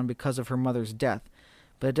breakdown because of her mother's death,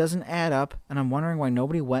 but it doesn't add up, and I'm wondering why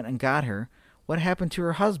nobody went and got her. What happened to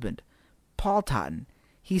her husband, Paul Totten?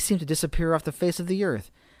 He seemed to disappear off the face of the earth.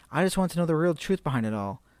 I just want to know the real truth behind it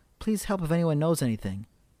all. Please help if anyone knows anything.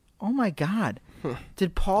 Oh my God.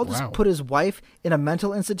 Did Paul just put his wife in a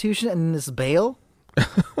mental institution and this bail?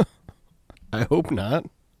 I hope not.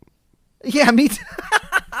 Yeah, me too.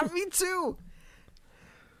 Me too.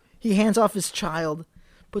 He hands off his child,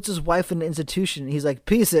 puts his wife in an institution, and he's like,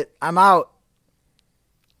 peace it, I'm out.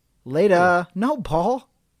 Later. No, Paul.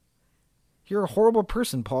 You're a horrible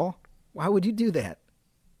person, Paul. Why would you do that?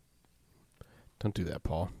 Don't do that,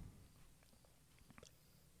 Paul.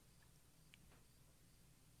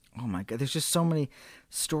 Oh my God, there's just so many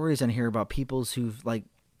stories on here about people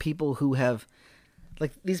who have,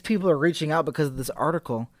 like, these people are reaching out because of this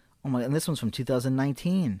article. Oh my, and this one's from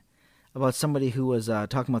 2019 about somebody who was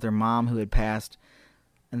talking about their mom who had passed,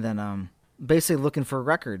 and then basically looking for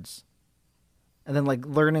records. And then, like,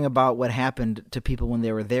 learning about what happened to people when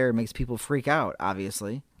they were there makes people freak out,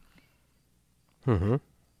 obviously. Mm-hmm.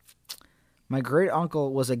 My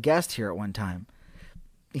great-uncle was a guest here at one time.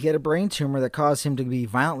 He had a brain tumor that caused him to be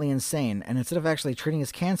violently insane, and instead of actually treating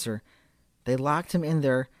his cancer, they locked him in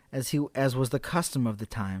there as was the custom of the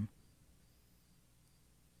time.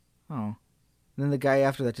 Oh. And then the guy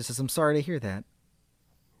after that just says, I'm sorry to hear that.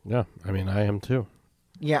 Yeah, I mean, I am too.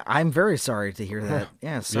 Yeah, I'm very sorry to hear that.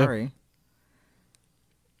 Yeah, sorry.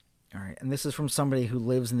 All right, and this is from somebody who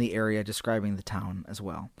lives in the area describing the town as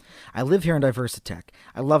well. I live here in Diversitech.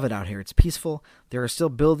 I love it out here. It's peaceful. There are still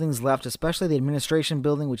buildings left, especially the administration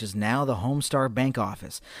building, which is now the Homestar Bank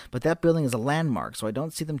office. But that building is a landmark, so I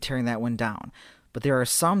don't see them tearing that one down. But there are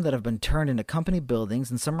some that have been turned into company buildings,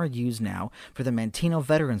 and some are used now for the Manteno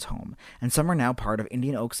Veterans Home, and some are now part of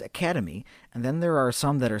Indian Oaks Academy, and then there are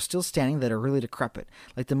some that are still standing that are really decrepit.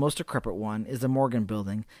 Like the most decrepit one is the Morgan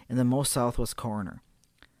Building in the most southwest corner.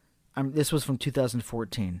 This was from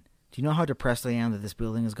 2014. Do you know how depressed I am that this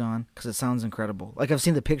building is gone? Because it sounds incredible. Like, I've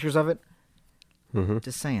seen the pictures of it. Mm-hmm.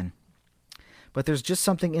 Just saying. But there's just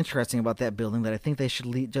something interesting about that building that I think they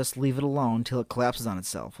should just leave it alone till it collapses on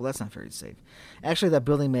itself. Well, that's not very safe. Actually, that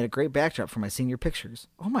building made a great backdrop for my senior pictures.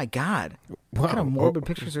 Oh, my God. Wow. What kind of morbid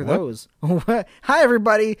pictures are those? Hi,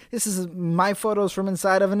 everybody. This is my photos from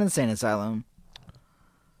inside of an insane asylum.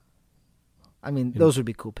 I mean, those would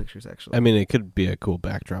be cool pictures, actually. I mean, it could be a cool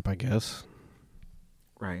backdrop, I guess.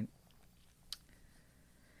 Right.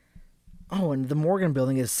 Oh, and the Morgan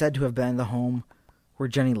Building is said to have been the home where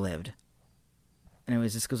Jenny lived.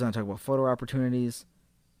 Anyways, this goes on to talk about photo opportunities.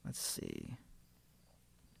 Let's see.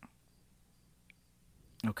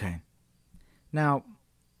 Okay. Now,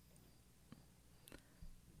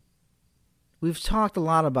 we've talked a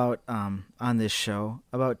lot about, on this show,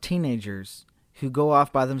 about teenagers who go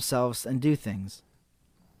off by themselves and do things.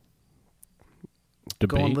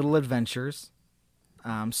 Debate. Go on little adventures.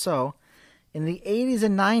 So, in the 80s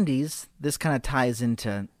and 90s, this kind of ties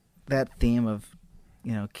into that theme of,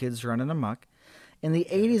 kids running amok. In the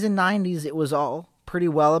 80s and 90s, it was all pretty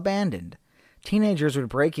well abandoned. Teenagers would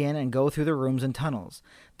break in and go through the rooms and tunnels.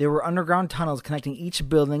 There were underground tunnels connecting each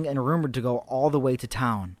building and rumored to go all the way to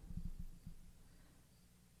town.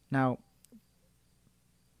 Now,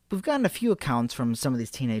 we've gotten a few accounts from some of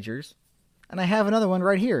these teenagers, and I have another one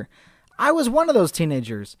right here. I was one of those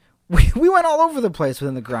teenagers. We went all over the place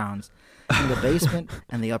within the grounds, in the basement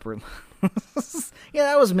and the upper. Yeah,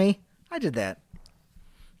 that was me. I did that.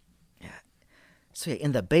 Yeah. So yeah,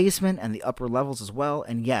 in the basement and the upper levels as well.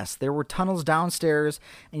 And yes, there were tunnels downstairs,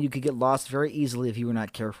 and you could get lost very easily if you were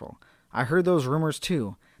not careful. I heard those rumors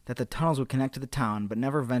too, that the tunnels would connect to the town, but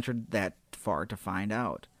never ventured that far to find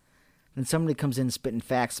out. Then somebody comes in spitting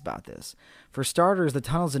facts about this. For starters, the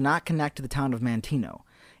tunnels did not connect to the town of Manteno.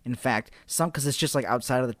 In fact, because it's just like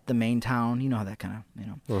outside of the main town, you know how that kind of,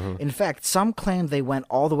 Mm-hmm. In fact, some claimed they went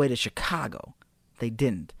all the way to Chicago. They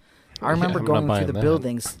didn't. I remember going through the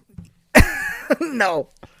buildings. No.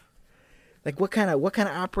 Like, what kind of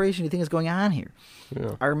operation do you think is going on here?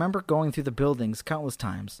 Yeah. I remember going through the buildings countless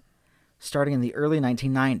times, starting in the early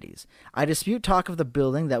 1990s. I dispute talk of the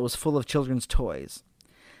building that was full of children's toys.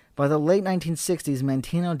 By the late 1960s,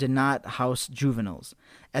 Manteno did not house juveniles.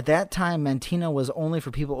 At that time, Manteno was only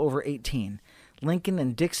for people over 18. Lincoln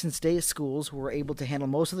and Dixon State schools were able to handle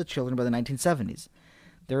most of the children by the 1970s.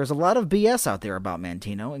 There is a lot of BS out there about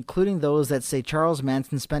Manteno, including those that say Charles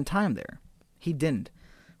Manson spent time there. He didn't.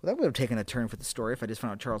 Well, that would have taken a turn for the story if I just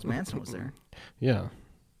found out Charles Manson was there. Yeah.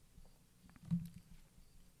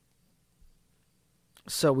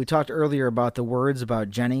 So we talked earlier about the words about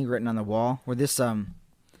Jenny written on the wall. Where this,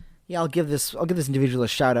 I'll give this individual a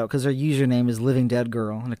shout out because their username is Living Dead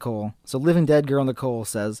Girl Nicole. So Living Dead Girl Nicole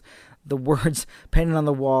says the words painted on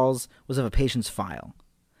the walls was of a patient's file.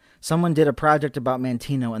 Someone did a project about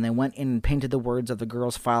Manteno, and they went in and painted the words of the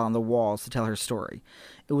girl's file on the walls to tell her story.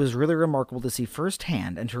 It was really remarkable to see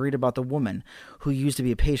firsthand and to read about the woman who used to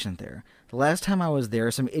be a patient there. The last time I was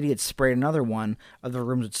there, some idiots sprayed another one of the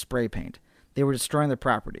rooms with spray paint. They were destroying the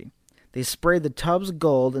property. They sprayed the tubs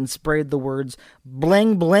gold and sprayed the words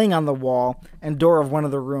bling bling on the wall and door of one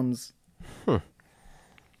of the rooms.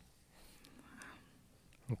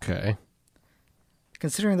 Okay.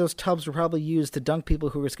 Considering those tubs were probably used to dunk people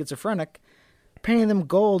who were schizophrenic, painting them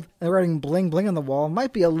gold and writing bling bling on the wall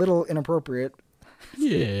might be a little inappropriate.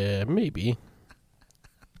 Yeah, maybe.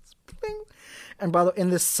 Bling. And by the in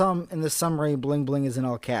this summary, bling bling is in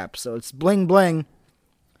all caps, so it's bling bling.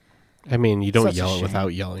 I mean, you don't Such a yell it shame. without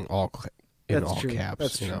yelling in all true. caps.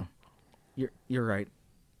 That's you true. know. You're right.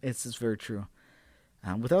 It's very true.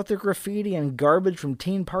 Without the graffiti and garbage from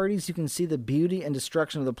teen parties, you can see the beauty and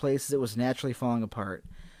destruction of the place as it was naturally falling apart.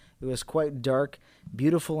 It was quite dark,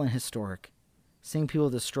 beautiful, and historic. Seeing people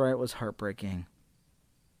destroy it was heartbreaking.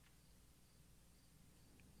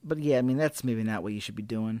 But yeah, I mean, that's maybe not what you should be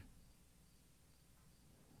doing.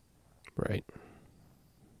 Right.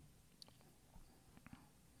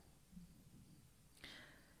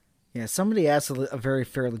 Yeah, somebody asked a very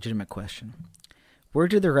fair, legitimate question. Where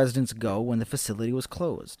did the residents go when the facility was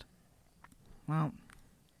closed? Well,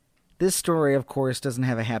 this story, of course, doesn't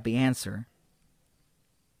have a happy answer.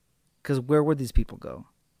 Because where would these people go?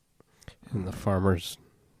 In the farmer's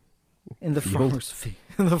In the field? farmer's field.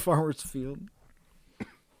 In the farmer's field.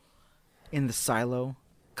 In the silo,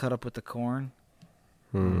 cut up with the corn.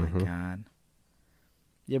 Oh my God.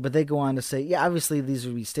 Yeah, but they go on to say, yeah, obviously these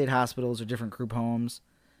would be state hospitals or different group homes.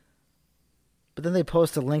 But then they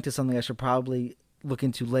post a link to something I should probably look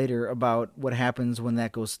into later about what happens when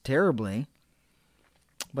that goes terribly.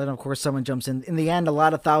 But of course, someone jumps in. In the end, a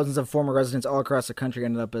lot of thousands of former residents all across the country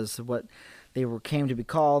ended up as what came to be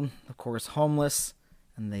called, of course, homeless.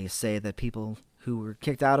 And they say that people who were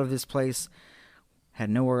kicked out of this place had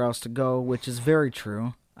nowhere else to go, which is very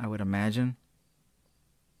true, I would imagine.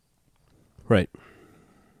 Right.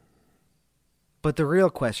 But the real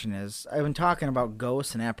question is, I've been talking about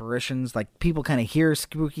ghosts and apparitions, like people kind of hear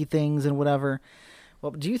spooky things and whatever.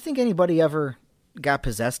 Well, do you think anybody ever got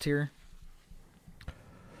possessed here?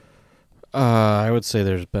 I would say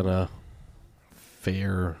there's been a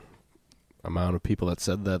fair amount of people that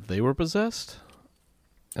said that they were possessed.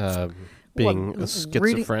 Being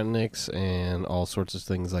schizophrenics and all sorts of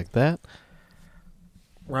things like that.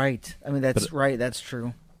 Right. I mean, that's right. That's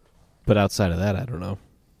true. But outside of that, I don't know.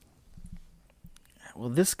 Well,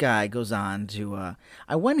 this guy goes on to,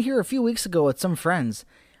 I went here a few weeks ago with some friends.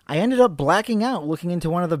 I ended up blacking out looking into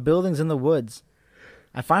one of the buildings in the woods.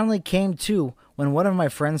 I finally came to when one of my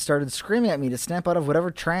friends started screaming at me to snap out of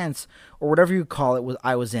whatever trance or whatever you call it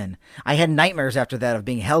I was in. I had nightmares after that of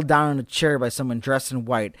being held down in a chair by someone dressed in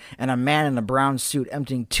white and a man in a brown suit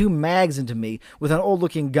emptying 2 mags into me with an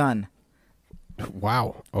old-looking gun.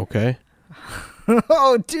 Wow. Okay.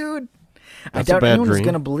 Oh, dude. That's I doubt a bad anyone is dream.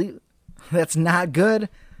 going to believe. That's not good.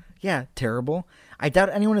 Yeah, terrible. I doubt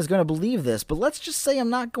anyone is going to believe this, but let's just say I'm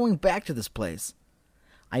not going back to this place.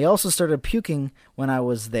 I also started puking when I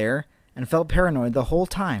was there and felt paranoid the whole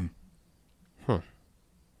time. I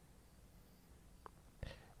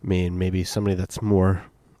mean, maybe somebody that's more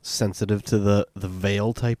sensitive to the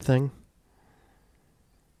veil type thing.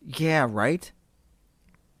 Yeah, right?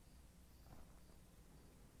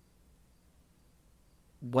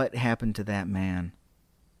 What happened to that man?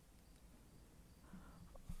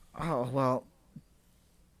 Oh, well,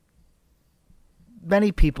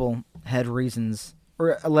 many people had reasons,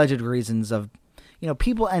 or alleged reasons of,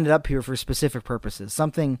 people ended up here for specific purposes.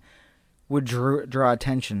 Something would draw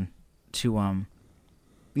attention to,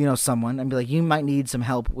 someone and be like, you might need some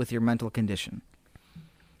help with your mental condition.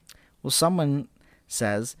 Well, someone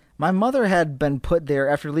says, my mother had been put there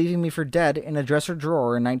after leaving me for dead in a dresser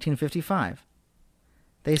drawer in 1955.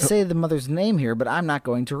 They say the mother's name here, but I'm not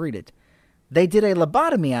going to read it. They did a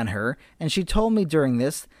lobotomy on her, and she told me during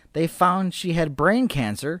this they found she had brain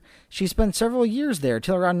cancer. She spent several years there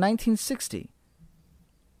till around 1960.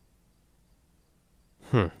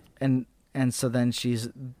 And so then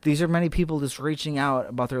these are many people just reaching out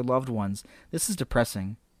about their loved ones. This is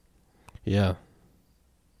depressing. Yeah.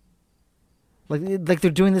 Like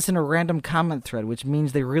they're doing this in a random comment thread, which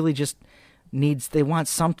means they really just they want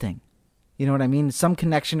something. You know what I mean? Some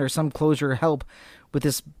connection or some closure, help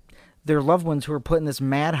with their loved ones who are put in this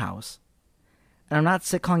madhouse. And I'm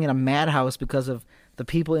not calling it a madhouse because of the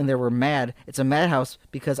people in there were mad. It's a madhouse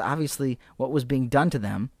because obviously what was being done to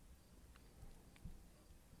them.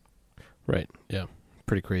 Right. Yeah.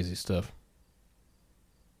 Pretty crazy stuff.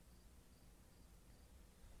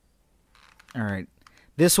 All right.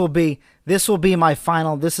 This will be my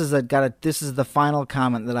final. This is the final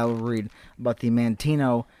comment that I will read about the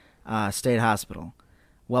Manteno State Hospital.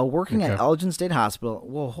 While working at Elgin State Hospital,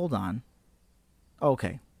 well, hold on.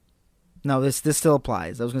 Okay. No, this still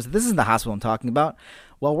applies. I was going to say, this isn't the hospital I'm talking about.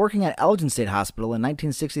 While working at Elgin State Hospital in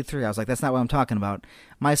 1963, I was like, that's not what I'm talking about.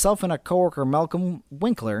 Myself and a coworker, Malcolm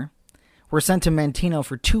Winkler, were sent to Manteno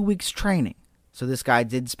for 2 weeks training. So this guy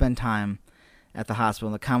did spend time at the hospital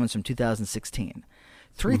in the comments from 2016.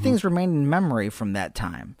 Three things remained in memory from that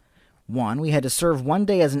time. One, we had to serve one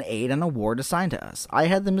day as an aide on a ward assigned to us. I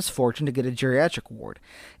had the misfortune to get a geriatric ward.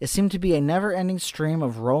 It seemed to be a never-ending stream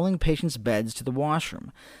of rolling patients' beds to the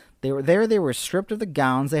washroom. They were stripped of the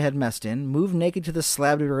gowns they had messed in, moved naked to the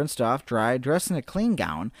slab to be rinsed off, dried, dressed in a clean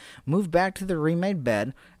gown, moved back to their remade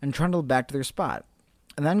bed, and trundled back to their spot.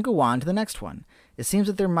 And then go on to the next one. It seems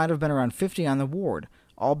that there might have been around 50 on the ward,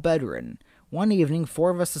 all bedridden. One evening, 4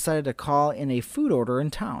 of us decided to call in a food order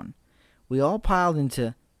in town. We all piled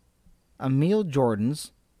into Emil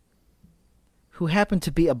Jordan's, who happened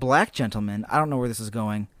to be a black gentleman, I don't know where this is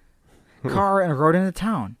going, car and rode into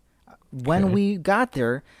town. When we got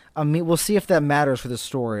there, we'll see if that matters for the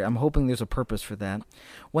story. I'm hoping there's a purpose for that.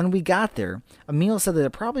 When we got there, Emil said that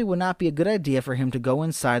it probably would not be a good idea for him to go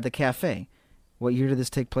inside the cafe. What year did this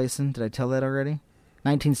take place in? Did I tell that already?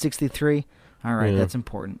 1963. All right, Yeah. that's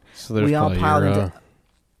important. So there's We all probably piled your, into.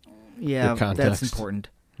 Yeah, your context. that's important.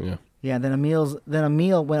 Yeah. Yeah, when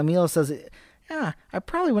Emil says, yeah, I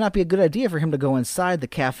probably would not be a good idea for him to go inside the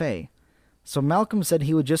cafe. So Malcolm said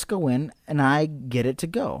he would just go in, and I get it to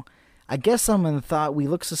go. I guess someone thought we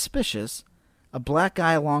looked suspicious. A black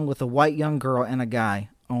guy along with a white young girl and a guy.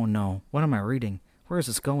 Oh no, what am I reading? Where is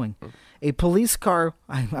this going? A police car,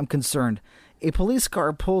 I'm concerned. A police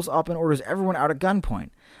car pulls up and orders everyone out at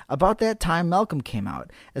gunpoint. About that time, Malcolm came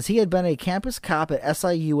out. As he had been a campus cop at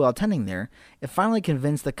SIU while attending there, it finally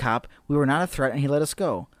convinced the cop we were not a threat and he let us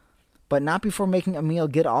go. But not before making Emil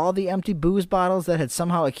get all the empty booze bottles that had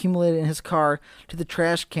somehow accumulated in his car to the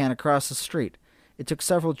trash can across the street. It took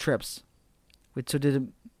several trips. Wait, so did it...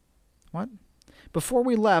 What? Before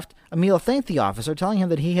we left, Emil thanked the officer, telling him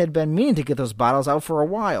that he had been meaning to get those bottles out for a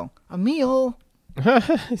while. Emil!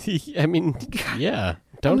 I mean, yeah.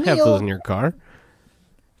 Don't have Emil! those in your car.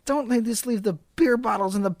 Don't just leave the beer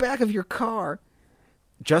bottles in the back of your car.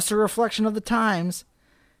 Just a reflection of the times.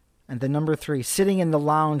 And then number 3, sitting in the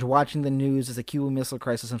lounge watching the news as the Cuban Missile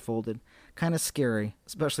Crisis unfolded. Kind of scary,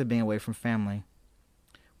 especially being away from family.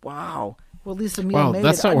 Wow. Well, at least Emil made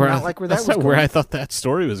that's it. not where That's not where I thought that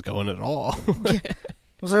story was going at all. I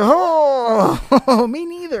was like, oh, me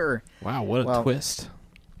neither. Wow, what a twist!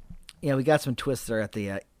 Yeah, we got some twists there at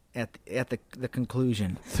the the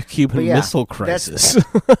conclusion. The Cuban Missile Crisis.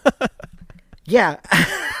 Yeah.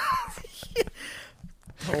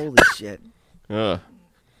 Holy shit.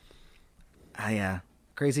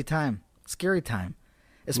 Crazy time. Scary time.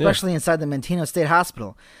 Especially inside the Manteno State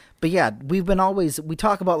Hospital. But yeah, we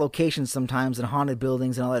talk about locations sometimes and haunted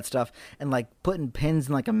buildings and all that stuff and like putting pins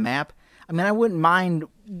in like a map. I mean, I wouldn't mind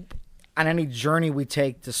on any journey we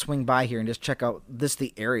take to swing by here and just check out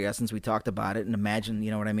the area since we talked about it and imagine,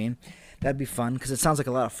 you know what I mean? That'd be fun because it sounds like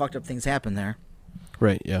a lot of fucked up things happen there.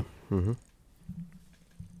 Right, yeah. Mm-hmm.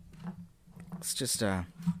 It's just,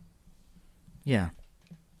 yeah.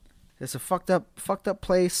 It's a fucked up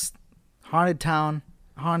place, haunted town,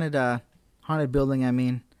 haunted building, I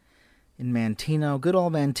mean, in Manteno, good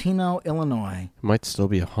old Manteno, Illinois. Might still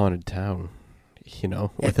be a haunted town,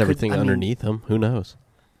 with everything underneath them. Who knows?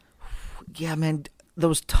 Yeah, man,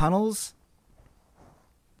 those tunnels.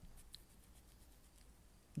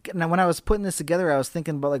 Now, when I was putting this together, I was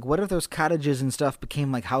thinking about, like, what if those cottages and stuff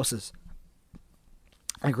became like houses?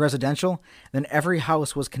 Like residential, then every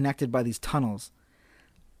house was connected by these tunnels.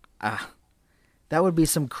 That would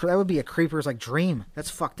be a creeper's like dream.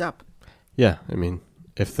 That's fucked up. Yeah, I mean,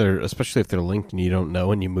 especially if they're linked and you don't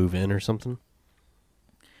know and you move in or something.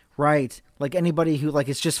 Right. Like anybody who like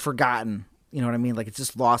it's just forgotten. You know what I mean? Like it's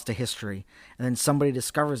just lost to history. And then somebody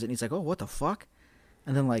discovers it and he's like, "Oh, what the fuck?"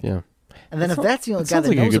 And then like yeah. And then if that's the only guy sounds that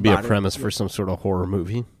like knows it could be a about premise for some sort of horror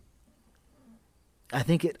movie. I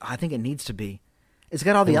think it needs to be. It's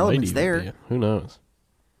got all the elements there. Who knows?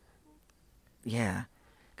 Yeah.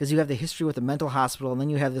 Because you have the history with the mental hospital, and then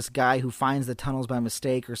you have this guy who finds the tunnels by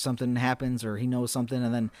mistake, or something happens, or he knows something,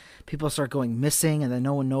 and then people start going missing, and then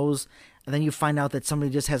no one knows, and then you find out that somebody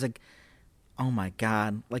just has oh my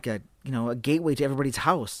god, like a gateway to everybody's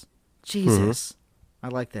house. Jesus, I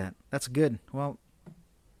like that. That's good. Well,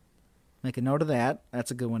 make a note of that. That's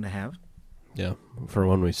a good one to have. Yeah, for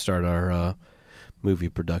when we start our movie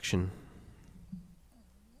production.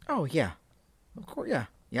 Oh yeah, of course. Yeah.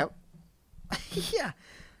 Yep. Yeah.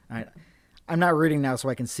 All right. I'm not reading now, so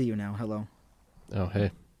I can see you now. Hello. Oh,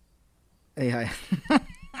 hey. Hey, hi.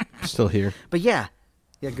 Still here. But yeah.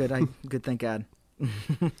 Yeah, good. Good, thank God.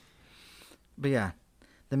 But yeah.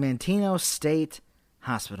 The Manteno State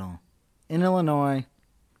Hospital in Illinois.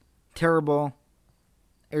 Terrible.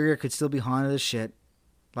 Area could still be haunted as shit.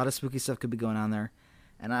 A lot of spooky stuff could be going on there.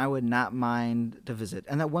 And I would not mind to visit.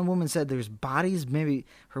 And that one woman said there's bodies, maybe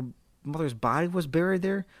her mother's body was buried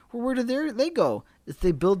there. Well, where did they go? If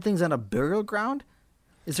they build things on a burial ground?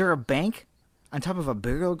 Is there a bank on top of a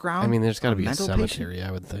burial ground? I mean, there's got to be a patient? cemetery,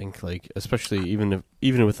 I would think. Like, especially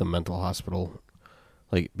even with a mental hospital,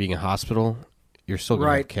 like being a hospital, you're still going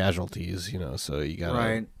to have casualties, so you got to...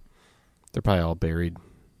 Right. They're probably all buried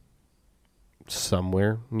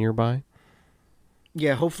somewhere nearby.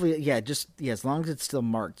 Yeah, hopefully, as long as it's still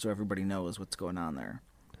marked so everybody knows what's going on there.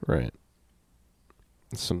 Right.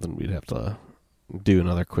 It's something we'd have to do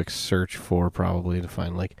another quick search for, probably, to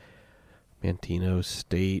find, like, Manteno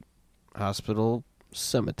State Hospital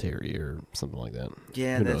Cemetery or something like that.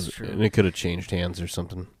 Yeah, Who that's knows? true. And it could have changed hands or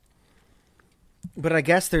something. But I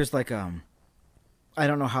guess there's, like, I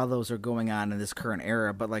don't know how those are going on in this current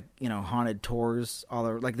era, but, like, haunted tours,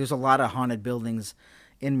 there's a lot of haunted buildings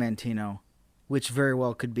in Manteno which very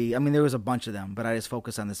well could be. I mean, there was a bunch of them, but I just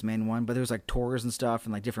focused on this main one. But there was like tours and stuff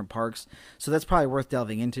and like different parks, so that's probably worth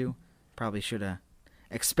delving into. Probably should have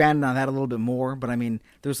expanded on that a little bit more. But I mean,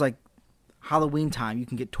 there's like Halloween time, you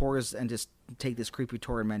can get tours and just take this creepy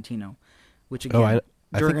tour in Manteno, which again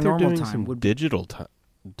I during think a they're normal doing time some would be.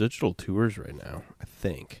 digital tours right now. I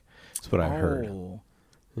think that's what I heard. Oh,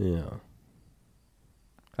 Yeah,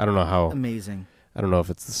 I don't know how. amazing! I don't know if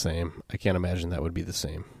it's the same. I can't imagine that would be the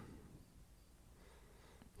same.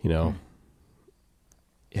 You know,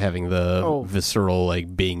 having the visceral,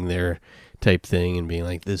 like, being there type thing and being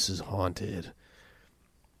like, this is haunted.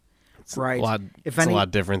 It's Right. a lot, If it's any- a lot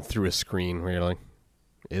different through a screen where you're like,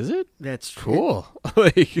 is it? That's true. Cool.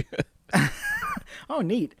 Like, Oh,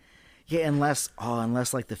 neat. Yeah, unless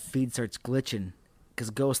like the feed starts glitching, because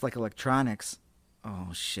ghosts like electronics. Oh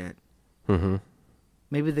shit. mm-hmm.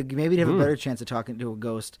 Maybe they'd have a better chance of talking to a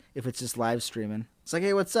ghost if it's just live streaming. It's like,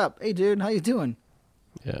 hey, what's up? Hey, dude, how you doing?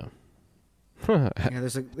 Yeah. Yeah,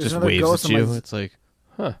 there's Just another waves ghost at on you. my. It's like,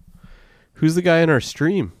 huh? Who's the guy in our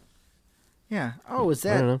stream? Yeah. Oh, is I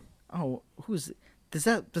that? don't know. Oh, who's? Does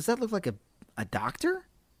that look like a doctor?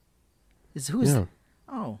 Who's? Yeah.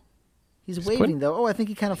 Oh, he's He's waving quite- though. Oh, I think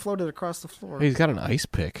he kind of floated across the floor. He's got an ice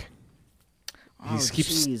pick. Oh, He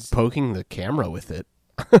keeps jeez. poking the camera with it.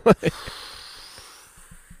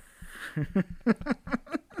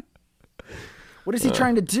 What is he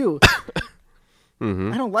trying to do?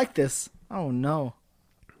 Mm-hmm. I don't like this. Oh no.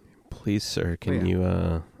 Please, sir, can you?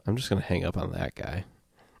 I'm just gonna hang up on that guy.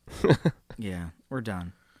 Yeah, we're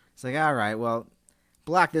done. It's like, all right, well,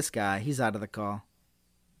 block this guy. He's out of the call.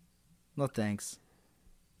 No thanks.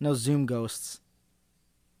 No Zoom ghosts.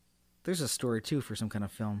 There's a story too for some kind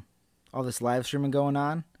of film. All this live streaming going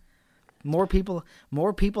on. More people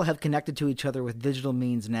have connected to each other with digital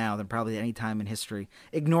means now than probably any time in history.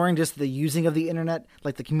 Ignoring just the using of the internet,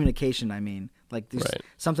 like the communication, I mean. Like there's Right.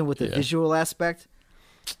 something with the Yeah. visual aspect.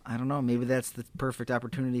 I don't know. Maybe that's the perfect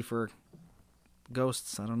opportunity for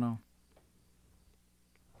ghosts. I don't know.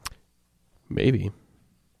 Maybe.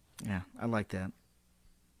 Yeah, I like that.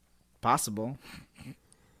 Possible.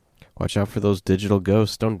 Watch out for those digital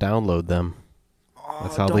ghosts. Don't download them.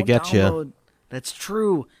 That's how they Don't get you. download. That's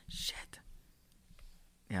true. Shit.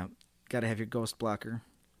 Yeah, gotta have your ghost blocker.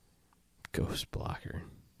 Ghost blocker.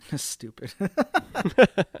 Stupid.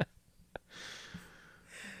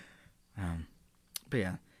 But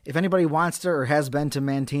yeah, if anybody wants to or has been to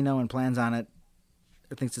Manteno and plans on it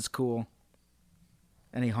or thinks it's cool,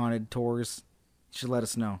 any haunted tours, you should let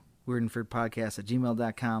us know.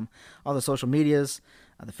 weirdandfordpodcast@gmail.com. All the social medias,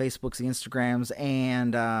 the Facebooks, the Instagrams,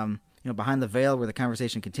 and Behind the Veil, where the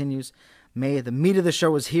conversation continues. The meat of the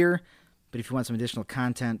show is here, but if you want some additional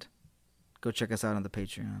content, go check us out on the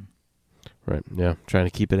Patreon. Right. Yeah. Trying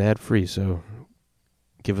to keep it ad free, so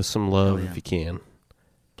give us some love if you can.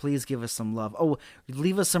 Please give us some love. Oh,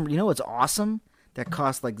 leave us some. You know what's awesome? That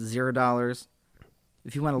costs like $0.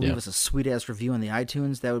 If you want to leave us a sweet ass review on the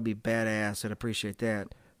iTunes, that would be badass. I'd appreciate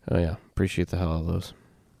that. Oh yeah, appreciate the hell out of those.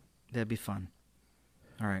 That'd be fun.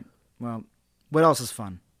 All right. Well, what else is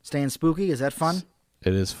fun? Staying spooky? Is that fun?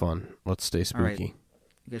 It is fun. Let's stay All right. spooky.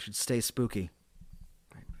 You guys should stay spooky.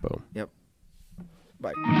 Boom. Yep.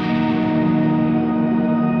 Bye.